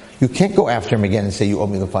 $5. You can't go after him again and say, you owe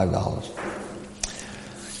me the $5.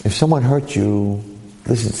 If someone hurt you,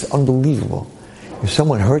 this is unbelievable. If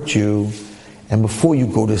someone hurt you, and before you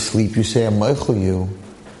go to sleep, you say, I'm Michael you,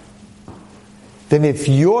 then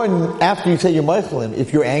after you say you're Michael him,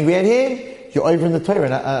 if you're angry at him, you're over in the Torah,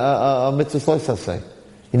 a mitzvah say.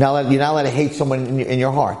 You're not allowed to hate someone in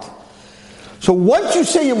your heart. So once you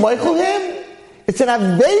say you're Michael him, it's an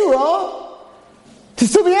Aveira to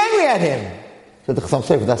still be angry at him. So the Chassam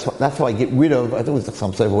Sofer, that's how I get rid of, I think it was the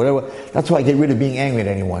Chassam Sofer, whatever, that's how I get rid of being angry at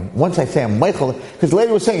anyone. Once I say I'm Michael, because the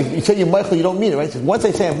lady was saying, if you say you're Michael, you don't mean it, right? So once I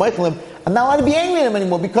say I'm Michael him, I'm not allowed to be angry at him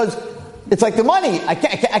anymore, because it's like the money. I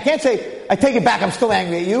can't say, I take it back, I'm still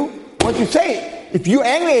angry at you. Once you say it, if you're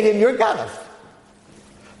angry at him, you're a Ganef.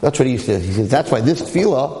 That's what he says. He says, that's why this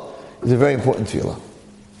tefillah is a very important tefillah.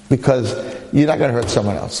 Because you're not going to hurt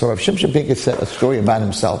someone else. So Rav Shimshon Pincus said a story about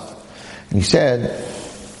himself. He said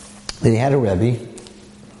that he had a Rebbe,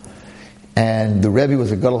 and the Rebbe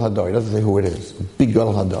was a Gadol Hadar. He doesn't say who it is. A big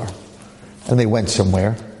Gadol Hadar. And they went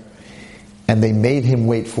somewhere, and they made him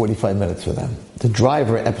wait 45 minutes for them. The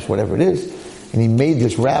driver, Epps, whatever it is, and he made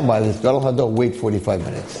this rabbi, this Gadol Hadar, wait 45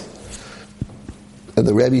 minutes. And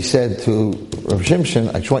the Rebbe said to Rav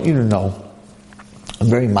Shimshon, I just want you to know, I'm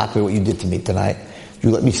very mockery what you did to me tonight. You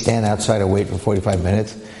let me stand outside and wait for 45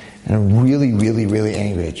 minutes, and I'm really, really, really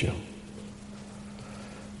angry at you.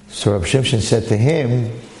 So Rav Shimshon said to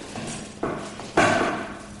him,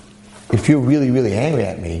 if you're really, really angry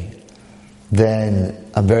at me,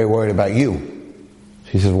 then I'm very worried about you.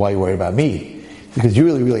 He says, why are you worried about me? Because you're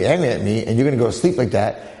really, really angry at me, and you're going to go to sleep like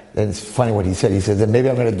that. Then it's funny what he said. He said, then maybe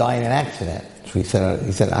I'm going to die in an accident. So he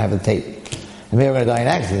said, I have a tape. And maybe I'm going to die in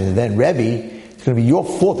an accident. And then Rebbe, it's going to be your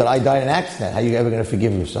fault that I died in an accident. How are you ever going to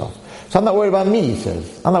forgive yourself? So I'm not worried about me, he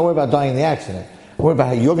says. I'm not worried about dying in the accident. I'm worried about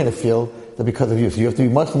how you're going to feel that because of you. So you have to be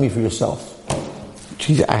much to me for yourself.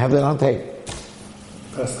 Jesus, I have that on tape.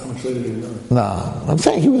 Past how much later did you know? No, I'm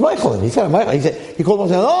saying he was Michael. He said, Michael. He said, he called him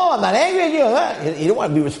and said, "Oh, I'm not angry at you." He didn't want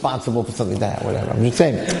to be responsible for something like that, whatever. I'm just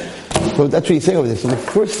saying. So that's what he's saying over this. So the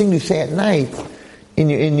first thing you say at night in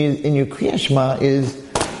your Kriya Shema is,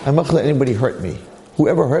 "I'm not going to let anybody hurt me.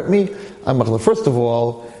 Whoever hurt me, I'm not going to." First of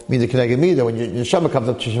all, when your Shema comes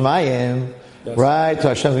up to Shemayim, yes. Right? So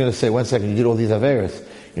Hashem's going to say, "1 second, you did all these averos."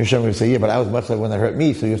 Your Shema going to say, "Yeah, but I was machla when they hurt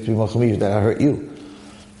me, so you have to be machla that I hurt you."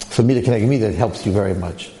 So Mida Keneged Mida, that helps you very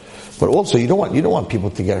much. But also, you don't want people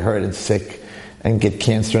to get hurt and sick and get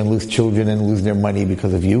cancer and lose children and lose their money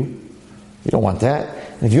because of you. You don't want that.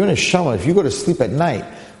 And if you're in a shama, if you go to sleep at night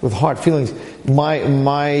with hard feelings,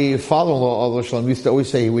 my father-in-law, Allah Shalom, used to always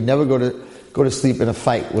say he would never go to sleep in a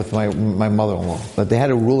fight with my mother-in-law. But they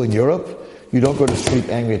had a rule in Europe: you don't go to sleep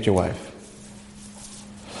angry at your wife.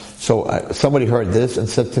 So somebody heard this and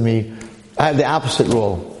said to me, I have the opposite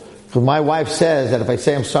rule. So my wife says that if I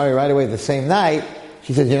say I'm sorry right away the same night,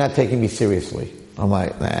 she says, you're not taking me seriously. I'm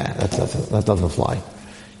like, nah, that doesn't fly.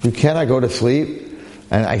 You cannot go to sleep,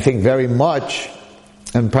 and I think very much,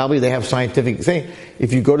 and probably they have scientific thing,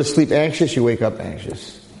 if you go to sleep anxious, you wake up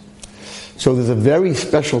anxious. So there's a very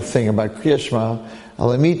special thing about Kriya Shema,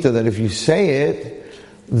 Alamita, that if you say it,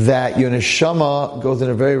 that your neshama goes in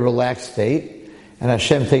a very relaxed state, and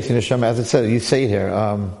Hashem takes your neshama, as it says, you say it here,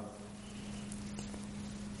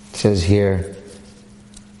 it says here,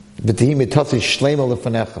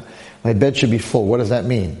 my bed should be full. What does that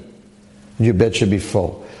mean? Your bed should be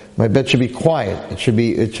full. My bed should be quiet. It should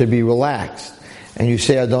be relaxed. And you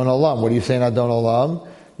say Adon Olam. What do you say in Adon Olam?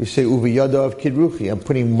 You say Uviyada of Kidruchi. I'm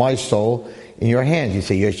putting my soul in your hands. You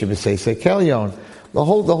say Yeshua B'Seisei Kelyon. The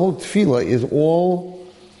whole tefillah is all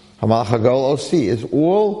Hamalach Hagol Osi. Is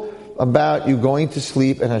all about you going to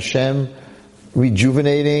sleep and Hashem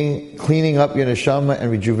rejuvenating, cleaning up your neshama and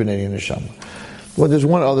rejuvenating your neshama. Well, there's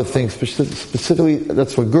one other thing specifically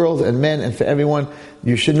that's for girls and men and for everyone.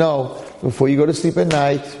 You should know before you go to sleep at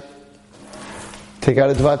night. Take out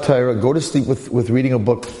a Dvat Torah. Go to sleep with reading a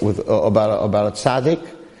book about a tzaddik.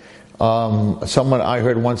 Someone I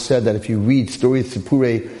heard once said that if you read stories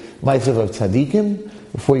Sipurei Ma'asav of tzaddikim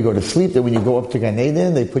before you go to sleep, that when you go up to Gan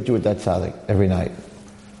Eden, they put you with that tzaddik every night.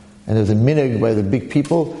 And there's a minhag by the big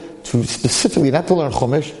people to specifically, not to learn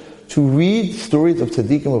Chumash, to read stories of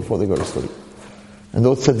tzaddikim before they go to sleep. And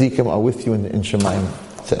those tzaddikim are with you in Shemayim.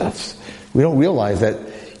 So we don't realize that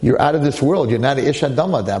you're out of this world. You're not an Ish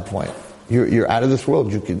Adama at that point. You're out of this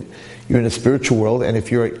world. You're in a spiritual world, and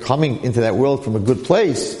if you're coming into that world from a good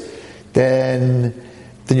place, then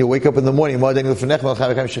you wake up in the morning. You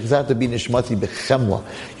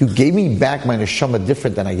gave me back my neshama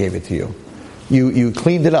different than I gave it to you. You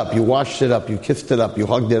cleaned it up, you washed it up, you kissed it up, you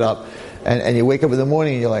hugged it up, and you wake up in the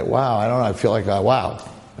morning and you're like, wow, I don't know, I feel like, wow,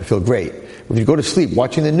 I feel great. If you go to sleep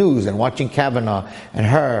watching the news and watching Kavanaugh and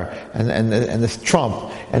her and this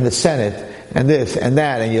Trump and the Senate and this and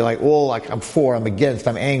that, and you're like, oh, like I'm for, I'm against,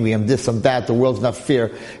 I'm angry, I'm this, I'm that, the world's not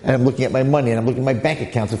fair, and I'm looking at my money and I'm looking at my bank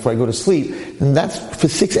accounts before I go to sleep, and that's, for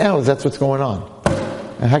 6 hours, that's what's going on.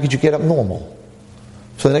 And how could you get up normal?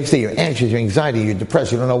 So the next day you're anxious, you're anxiety, you're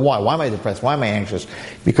depressed, you don't know why. Why am I depressed? Why am I anxious?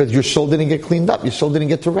 Because your soul didn't get cleaned up, your soul didn't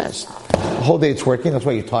get to rest. The whole day it's working, that's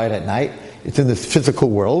why you're tired at night. It's in this physical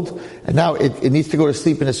world, and now it needs to go to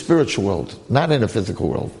sleep in a spiritual world, not in a physical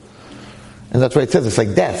world. And that's why it says it's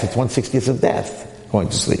like death, it's 1/60th of death, going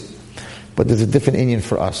to sleep. But there's a different Inyan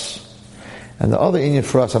for us. And the other Inyan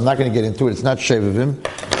for us, I'm not going to get into it, it's not Shevavim.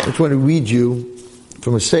 I just want to read you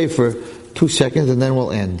from a Sefer, 2 seconds, and then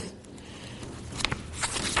we'll end.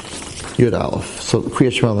 Yud Aleph. So,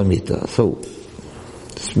 Kriya Shema Lamita. So,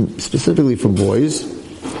 specifically for boys,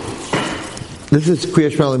 This is Kriya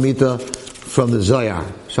Shema Lamita from the Zohar.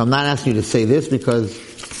 So I'm not asking you to say this because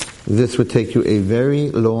this would take you a very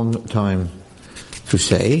long time to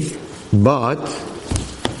say. But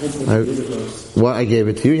I gave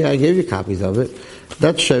it to you. Yeah, I gave you copies of it.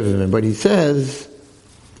 That's Shevim. But he says,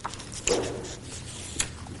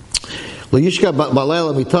 L'yishka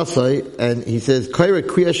b'alayla mitasai, and he says, Kaira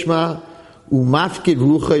Kriya Shema umafkid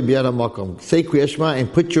ruchay b'yad hamakom. Say Kriya Shema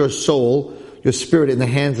and put your soul, your spirit in the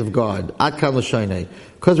hands of God. Ad kan l'shaynei.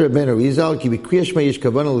 Because Rabbeinu Rizal, ki b'Kriya Shema yish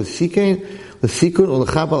kavana l'sikun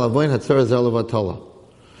u'l'chapal avoyin hatzara zel levatala.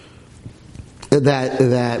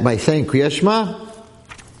 That by saying Kriya Shema,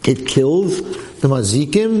 it kills the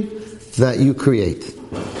mazikim that you create.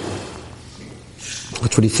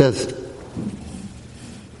 That's what he says.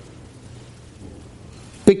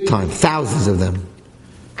 Big time, thousands of them.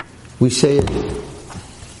 We say it.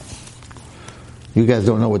 You guys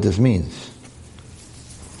don't know what this means.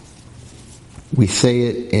 We say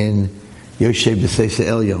it in Yoshe B'Seisa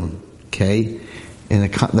Elyon, okay? And the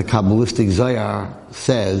Kabbalistic Zohar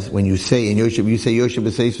says, when you say in Yoshe, you say Yoshe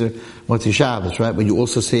B'Seisa Motzi Shabbos, right? But you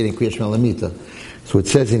also say it in Kriya Shema Lamita. So it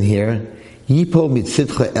says in here, Yipo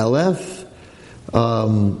Mitzidcha Elef,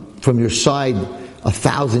 from your side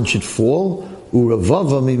 1,000 should fall,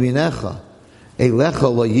 Uravava Miminecha, Elecha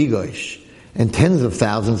Lo Yigosh, and tens of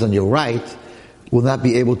thousands on your right will not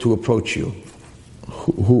be able to approach you.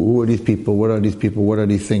 Who are these people? What are these people? What are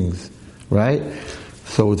these things? Right?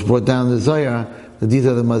 So it's brought down in the Zohar that these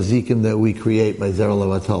are the mazikim that we create by Zera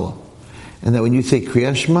Levatala. And that when you say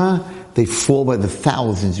Kriya Shema, they fall by the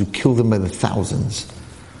thousands. You kill them by the thousands.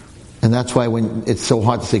 And that's why when it's so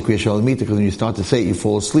hard to say Kriya Shema Lamita, because when you start to say it, you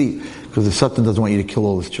fall asleep, because the Satan doesn't want you to kill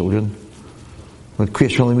all his children. But Kriya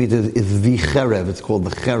Shema Lamita is the cherev. It's called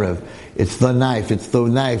the cherev. It's the knife. It's the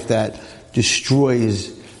knife that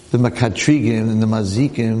destroys the makatrigim and the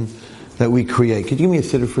mazikim that we create. Could you give me a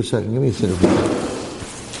siddur for a second? Give me a siddur for a second.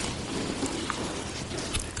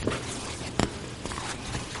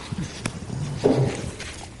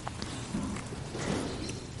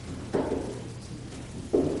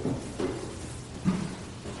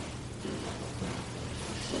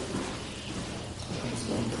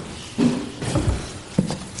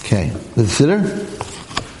 Okay, the siddur.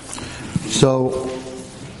 So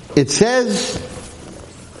it says,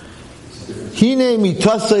 Hine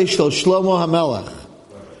mitasei shel Shlomo HaMelech,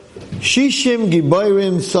 Shishim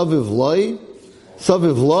giborim saviv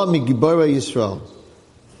lo mi giborei Yisrael.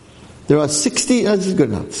 There are 60. This is good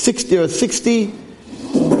enough. There are 60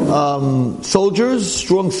 soldiers,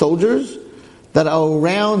 strong soldiers, that are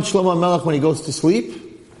around Shlomo HaMelech when he goes to sleep.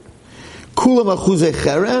 Kulam achuzei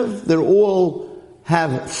cherev. They all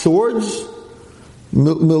have swords.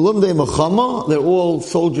 Milumdei machama. They're all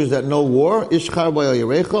soldiers that know war. Ishchar b'yal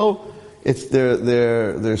yerecho. It's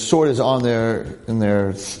their sword is on their hip.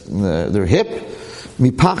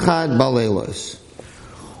 Mipachad baleilos.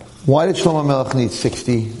 Why did Shlomo Melech need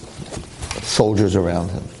 60 soldiers around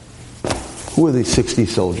him? Who are these 60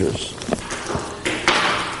 soldiers?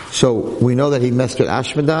 So we know that he messed with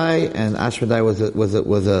Ashmedai, and Ashmedai was a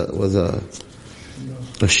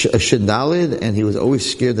Shindalid, and he was always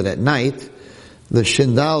scared that at night the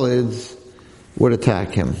Shindalids would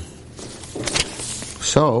attack him.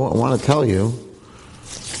 So, I want to tell you,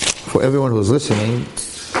 for everyone who's listening,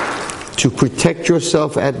 to protect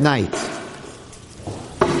yourself at night.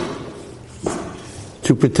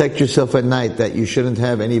 To protect yourself at night, that you shouldn't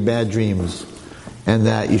have any bad dreams, and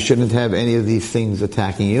that you shouldn't have any of these things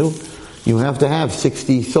attacking you. You have to have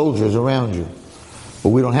 60 soldiers around you. But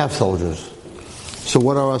we don't have soldiers. So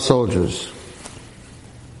what are our soldiers?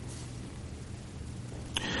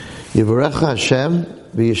 Yivarecha Hashem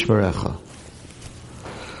v'yishmerecha.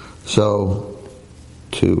 So,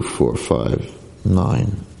 2, 4, 5,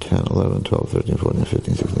 9, 10, 11, 12, 13, 14,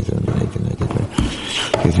 15, 16, 17, 18, 19, 20,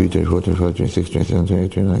 23, 24, 25, 26, 27,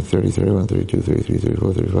 28, 29, 30, 31, 32, 33,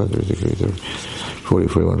 34, 35, 36, 37, 40,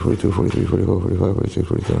 41, 42, 43, 44, 45, 46,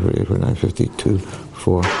 47, 48, 49, 50, 2,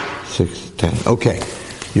 4, 6, 10. Okay.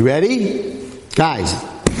 You ready? Guys,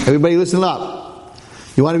 everybody listen up.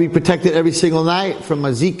 You want to be protected every single night from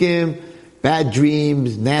mazikim, bad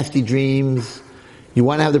dreams, nasty dreams. You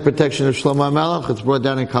want to have the protection of Shlomo HaMelech. It's brought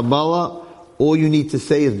down in Kabbalah. All you need to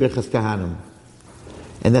say is Birchas Kahanim.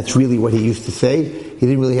 And that's really what he used to say. He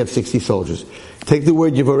didn't really have 60 soldiers. Take the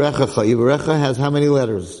word Yivarechacha. Yivarecha has how many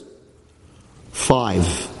letters? 5.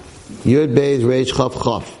 Yud Beis Reish Chaf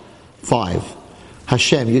Chaf. 5.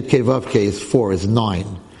 Hashem, Yud Kei Vav Kei is 4, is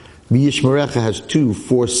 9. Yishmerecha has 2,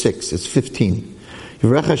 4, 6, it's 15.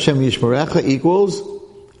 Yivarecha Hashem Yishmerecha equals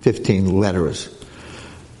 15 letters.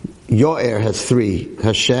 Yo'er has 3,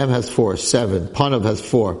 Hashem has 4, 7, Panav has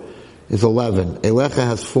 4, is 11. Elecha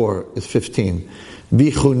has 4, is 15.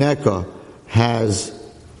 Bichuneka has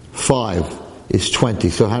 5, is 20.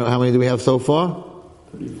 So how many do we have so far?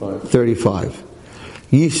 35.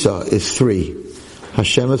 Yisa is 3.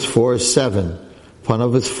 Hashem is 4, is 7.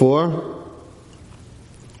 Panav is 4,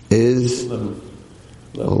 is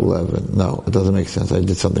 11. No, it doesn't make sense. I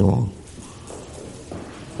did something wrong.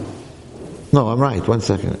 No, I'm right. 1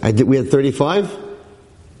 second. We had 35?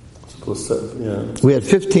 Plus 7, yeah. We had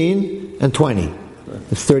 15 and 20.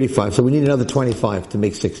 It's 35. So we need another 25 to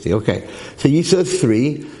make 60. Okay. So Yisa is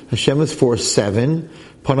 3. Hashem is 4, 7.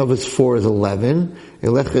 Panav is 4, is 11.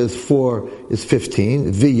 Elecha is 4, is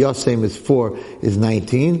 15. V'yasem is 4, is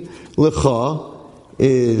 19. Lecha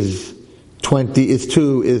is 20, is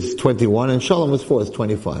 2, is 21. And Shalom is 4, is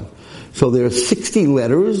 25. So there are 60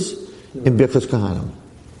 letters in Birchas Kahanim.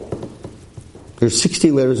 There's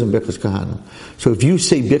 60 letters in Birchas Kahanim. So if you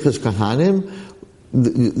say Birchas Kahanim, the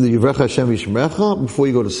Yivrecha Hashem Yishmerecha, before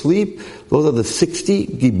you go to sleep, those are the 60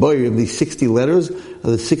 Giborim, these 60 letters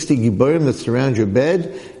are the 60 Giborim that surround your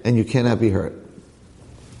bed, and you cannot be hurt.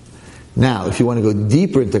 Now, if you want to go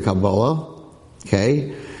deeper into Kabbalah,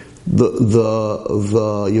 okay, the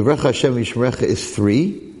Yivrecha Hashem Yishmerecha is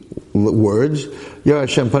 3 words. Yer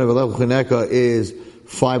Hashem Panav Elecha V'Chaneka is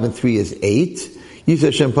 5 and 3 is 8. Yisa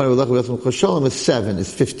Hashem Panav Elecha V'Yasem Shalom is 7,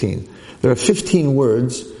 is 15. There are 15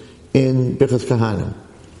 words in Birchas Kahanim.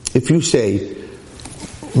 If you say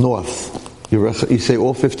north, you say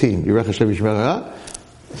all 15. Yirech Hashem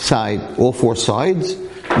Yishmerecha, side, all 4 sides.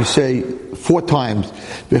 You say 4 times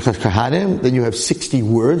Birchas Kahanim, then you have 60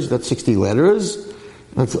 words, that's 60 letters.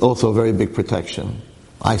 That's also a very big protection.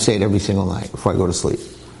 I say it every single night before I go to sleep.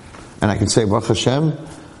 And I can say, Baruch Hashem,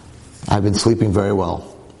 I've been sleeping very well.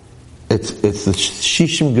 It's the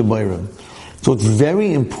Shishim Gemayrim. So it's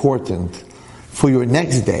very important for your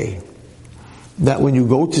next day that when you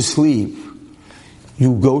go to sleep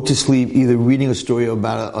either reading a story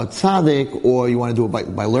about a tzaddik, or you want to do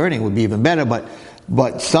it by learning would be even better,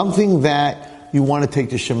 but something that you want to take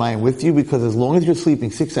to Shemayim with you, because as long as you're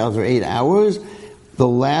sleeping 6 hours or 8 hours, the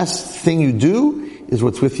last thing you do is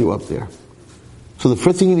what's with you up there. So the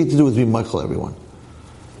first thing you need to do is be Michael, everyone.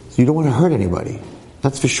 So you don't want to hurt anybody.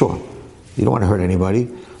 That's for sure. You don't want to hurt anybody.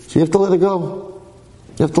 So you have to let it go.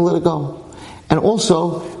 You have to let it go. And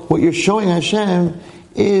also, what you're showing Hashem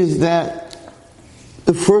is that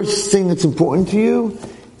the first thing that's important to you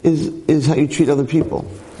is how you treat other people.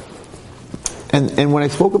 And what I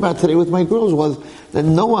spoke about today with my girls was that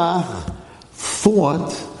Noach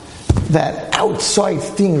thought that outside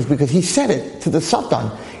things, because he said it to the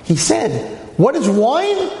Satan. He said, what is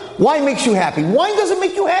wine? Wine makes you happy. Wine doesn't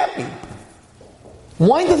make you happy.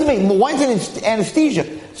 Wine's an anesthesia.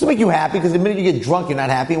 It doesn't make you happy, because the minute you get drunk, you're not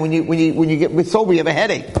happy. When you get sober, you have a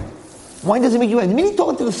headache. Wine doesn't make you happy. The minute you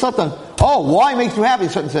talk to the Satan, wine makes you happy.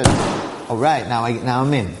 The Satan says, all right, now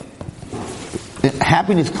I'm in.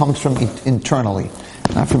 Happiness comes from internally,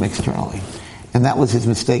 not from externally. And that was his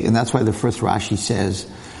mistake. And that's why the first Rashi says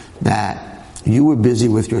that you were busy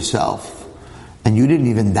with yourself, and you didn't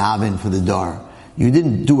even daven for the dar. You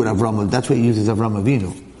didn't do what Avram. That's why he uses Avram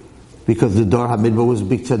Avinu. Because the Dar HaMidbar was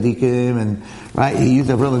big tzaddikim, and right, he used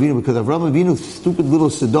Avram Avinu because Avram Avinu's stupid little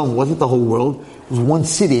Sodom wasn't the whole world, it was one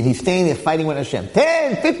city, and he's staying there fighting with Hashem.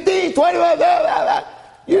 10, 15, 20, blah, blah, blah.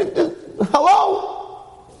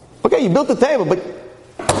 Hello? Okay, you built the table, but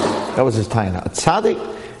that was his taina. A tzaddik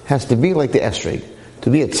has to be like the esrog. To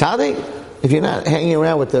be a tzaddik, if you're not hanging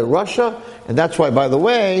around with the Russia, and that's why, by the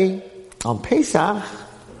way, on Pesach,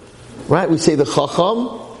 right, we say the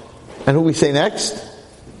Chacham, and who we say next?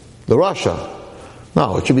 The Rasha.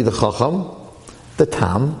 No, it should be the Chacham, the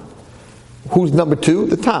Tam. Who's number 2?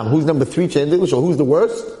 The Tam. Who's number 3? English, or who's the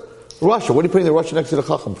worst? Rasha. What are you putting the Rasha next to the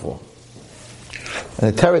Chacham for?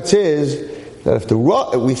 And the teretz is that if the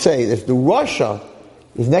Rasha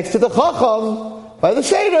is next to the Chacham by the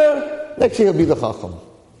Seder, next year he'll be the Chacham.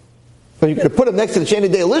 But you could put him next to the Sheni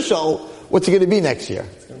Day Elishol, what's he going to be next year?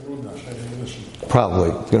 It's going to ruin that.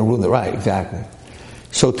 Probably. It's going to ruin it. Right, exactly.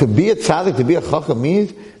 So to be a tzaddik, to be a Chacham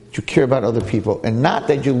means you care about other people, and not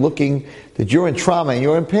that you're in trauma and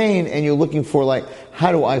you're in pain and you're looking for, like,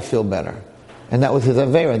 how do I feel better? And that was his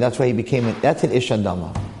avera, and that's why he became that's an ish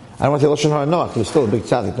adama. I don't want to say Lashon Hara Noach, he was still a big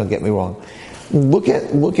tzaddik, don't get me wrong. Look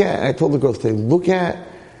at, I told the girls today, look at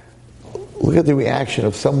the reaction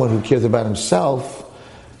of someone who cares about himself.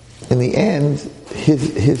 In the end,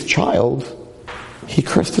 his child, he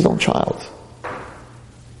cursed his own child.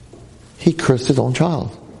 He cursed his own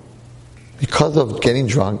child. Because of getting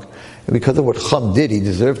drunk, and because of what Chum did, he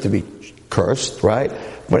deserved to be cursed, right?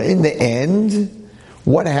 But in the end,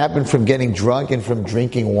 what happened from getting drunk and from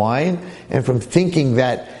drinking wine and from thinking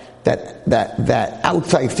that that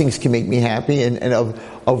outside things can make me happy, and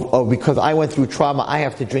of because I went through trauma, I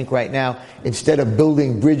have to drink right now, instead of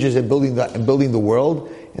building bridges and building the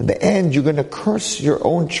world. In the end, you're going to curse your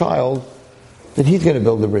own child that he's going to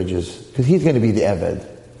build the bridges, because he's going to be the Eved.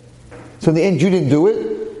 So in the end, you didn't do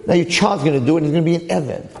it, now your child's going to do it, and he's going to be an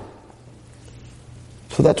Eved.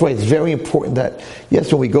 So that's why it's very important that,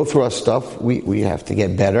 yes, when we go through our stuff, we have to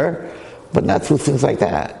get better, but not through things like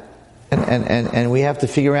that. And we have to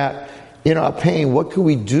figure out, in our pain, what can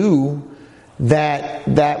we do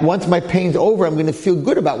that once my pain's over, I'm going to feel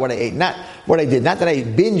good about what I ate, not what I did. Not that I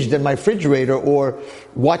binged in my refrigerator or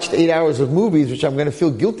watched 8 hours of movies, which I'm going to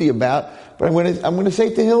feel guilty about, but I'm going to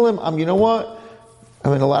say to Hillel, you know what?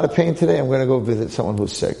 I'm in a lot of pain today, I'm going to go visit someone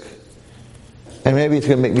who's sick. And maybe it's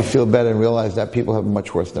going to make me feel better and realize that people have it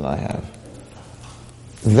much worse than I have.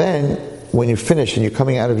 Then, when you finish and you're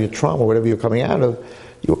coming out of your trauma, whatever you're coming out of,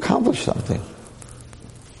 you accomplished something.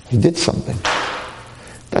 You did something.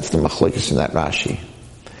 That's the machlokes in that Rashi.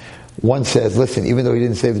 One says, listen, even though he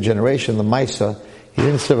didn't save the generation, the Maisa, he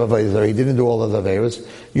didn't serve Avayzar, he didn't do all those Averas,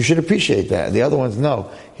 you should appreciate that. The other ones, no.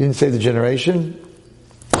 He didn't save the generation,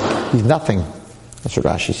 he's nothing. That's what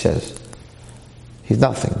Rashi says. He's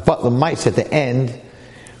nothing. But the Maisa at the end,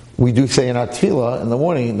 we do say in our tefillah in the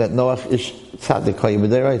morning that Noach ish tzaddik hayim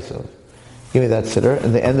b'deiraisa. Give me that siddur.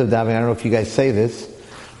 At the end of davening, I don't know if you guys say this,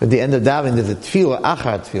 at the end of davening, there's a tefillah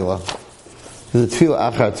achar tefillah. There's a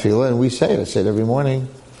tefillah achar tefillah, and we say it every morning.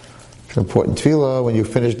 It's an important tefillah. When you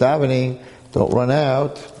finish davening, don't run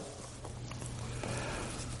out.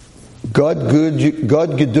 God gedud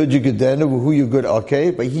yugedenu, who you good,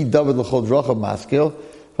 okay, but he david l'chol dracha maskil,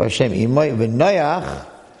 v'Hashem imay, v'Noach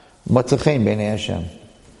matzachein b'nei Hashem.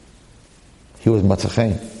 He was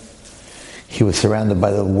matzachein. He was surrounded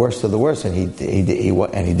by the worst of the worst, and he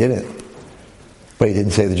didn't. But he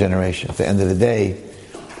didn't save the generation. At the end of the day,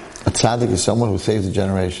 a tzaddik is someone who saves the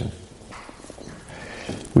generation.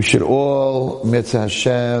 We should all mitzvah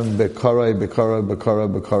Hashem b'karev, b'karev,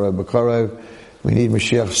 b'karev, b'karev, b'karev. We need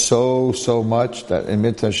Mashiach so much that in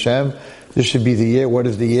mitzvah Hashem, this should be the year. What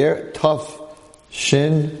is the year? Taf,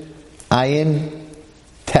 Shin, Ayin,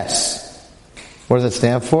 Tes. What does it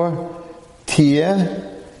stand for?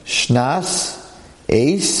 Tia, Shnas,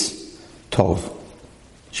 Ace, Tov.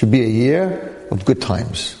 Should be a year of good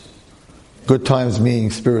times. Good times meaning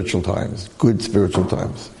spiritual times. Good spiritual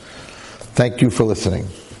times. Thank you for listening.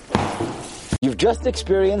 You've just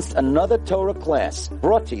experienced another Torah class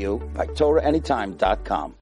brought to you by TorahAnytime.com.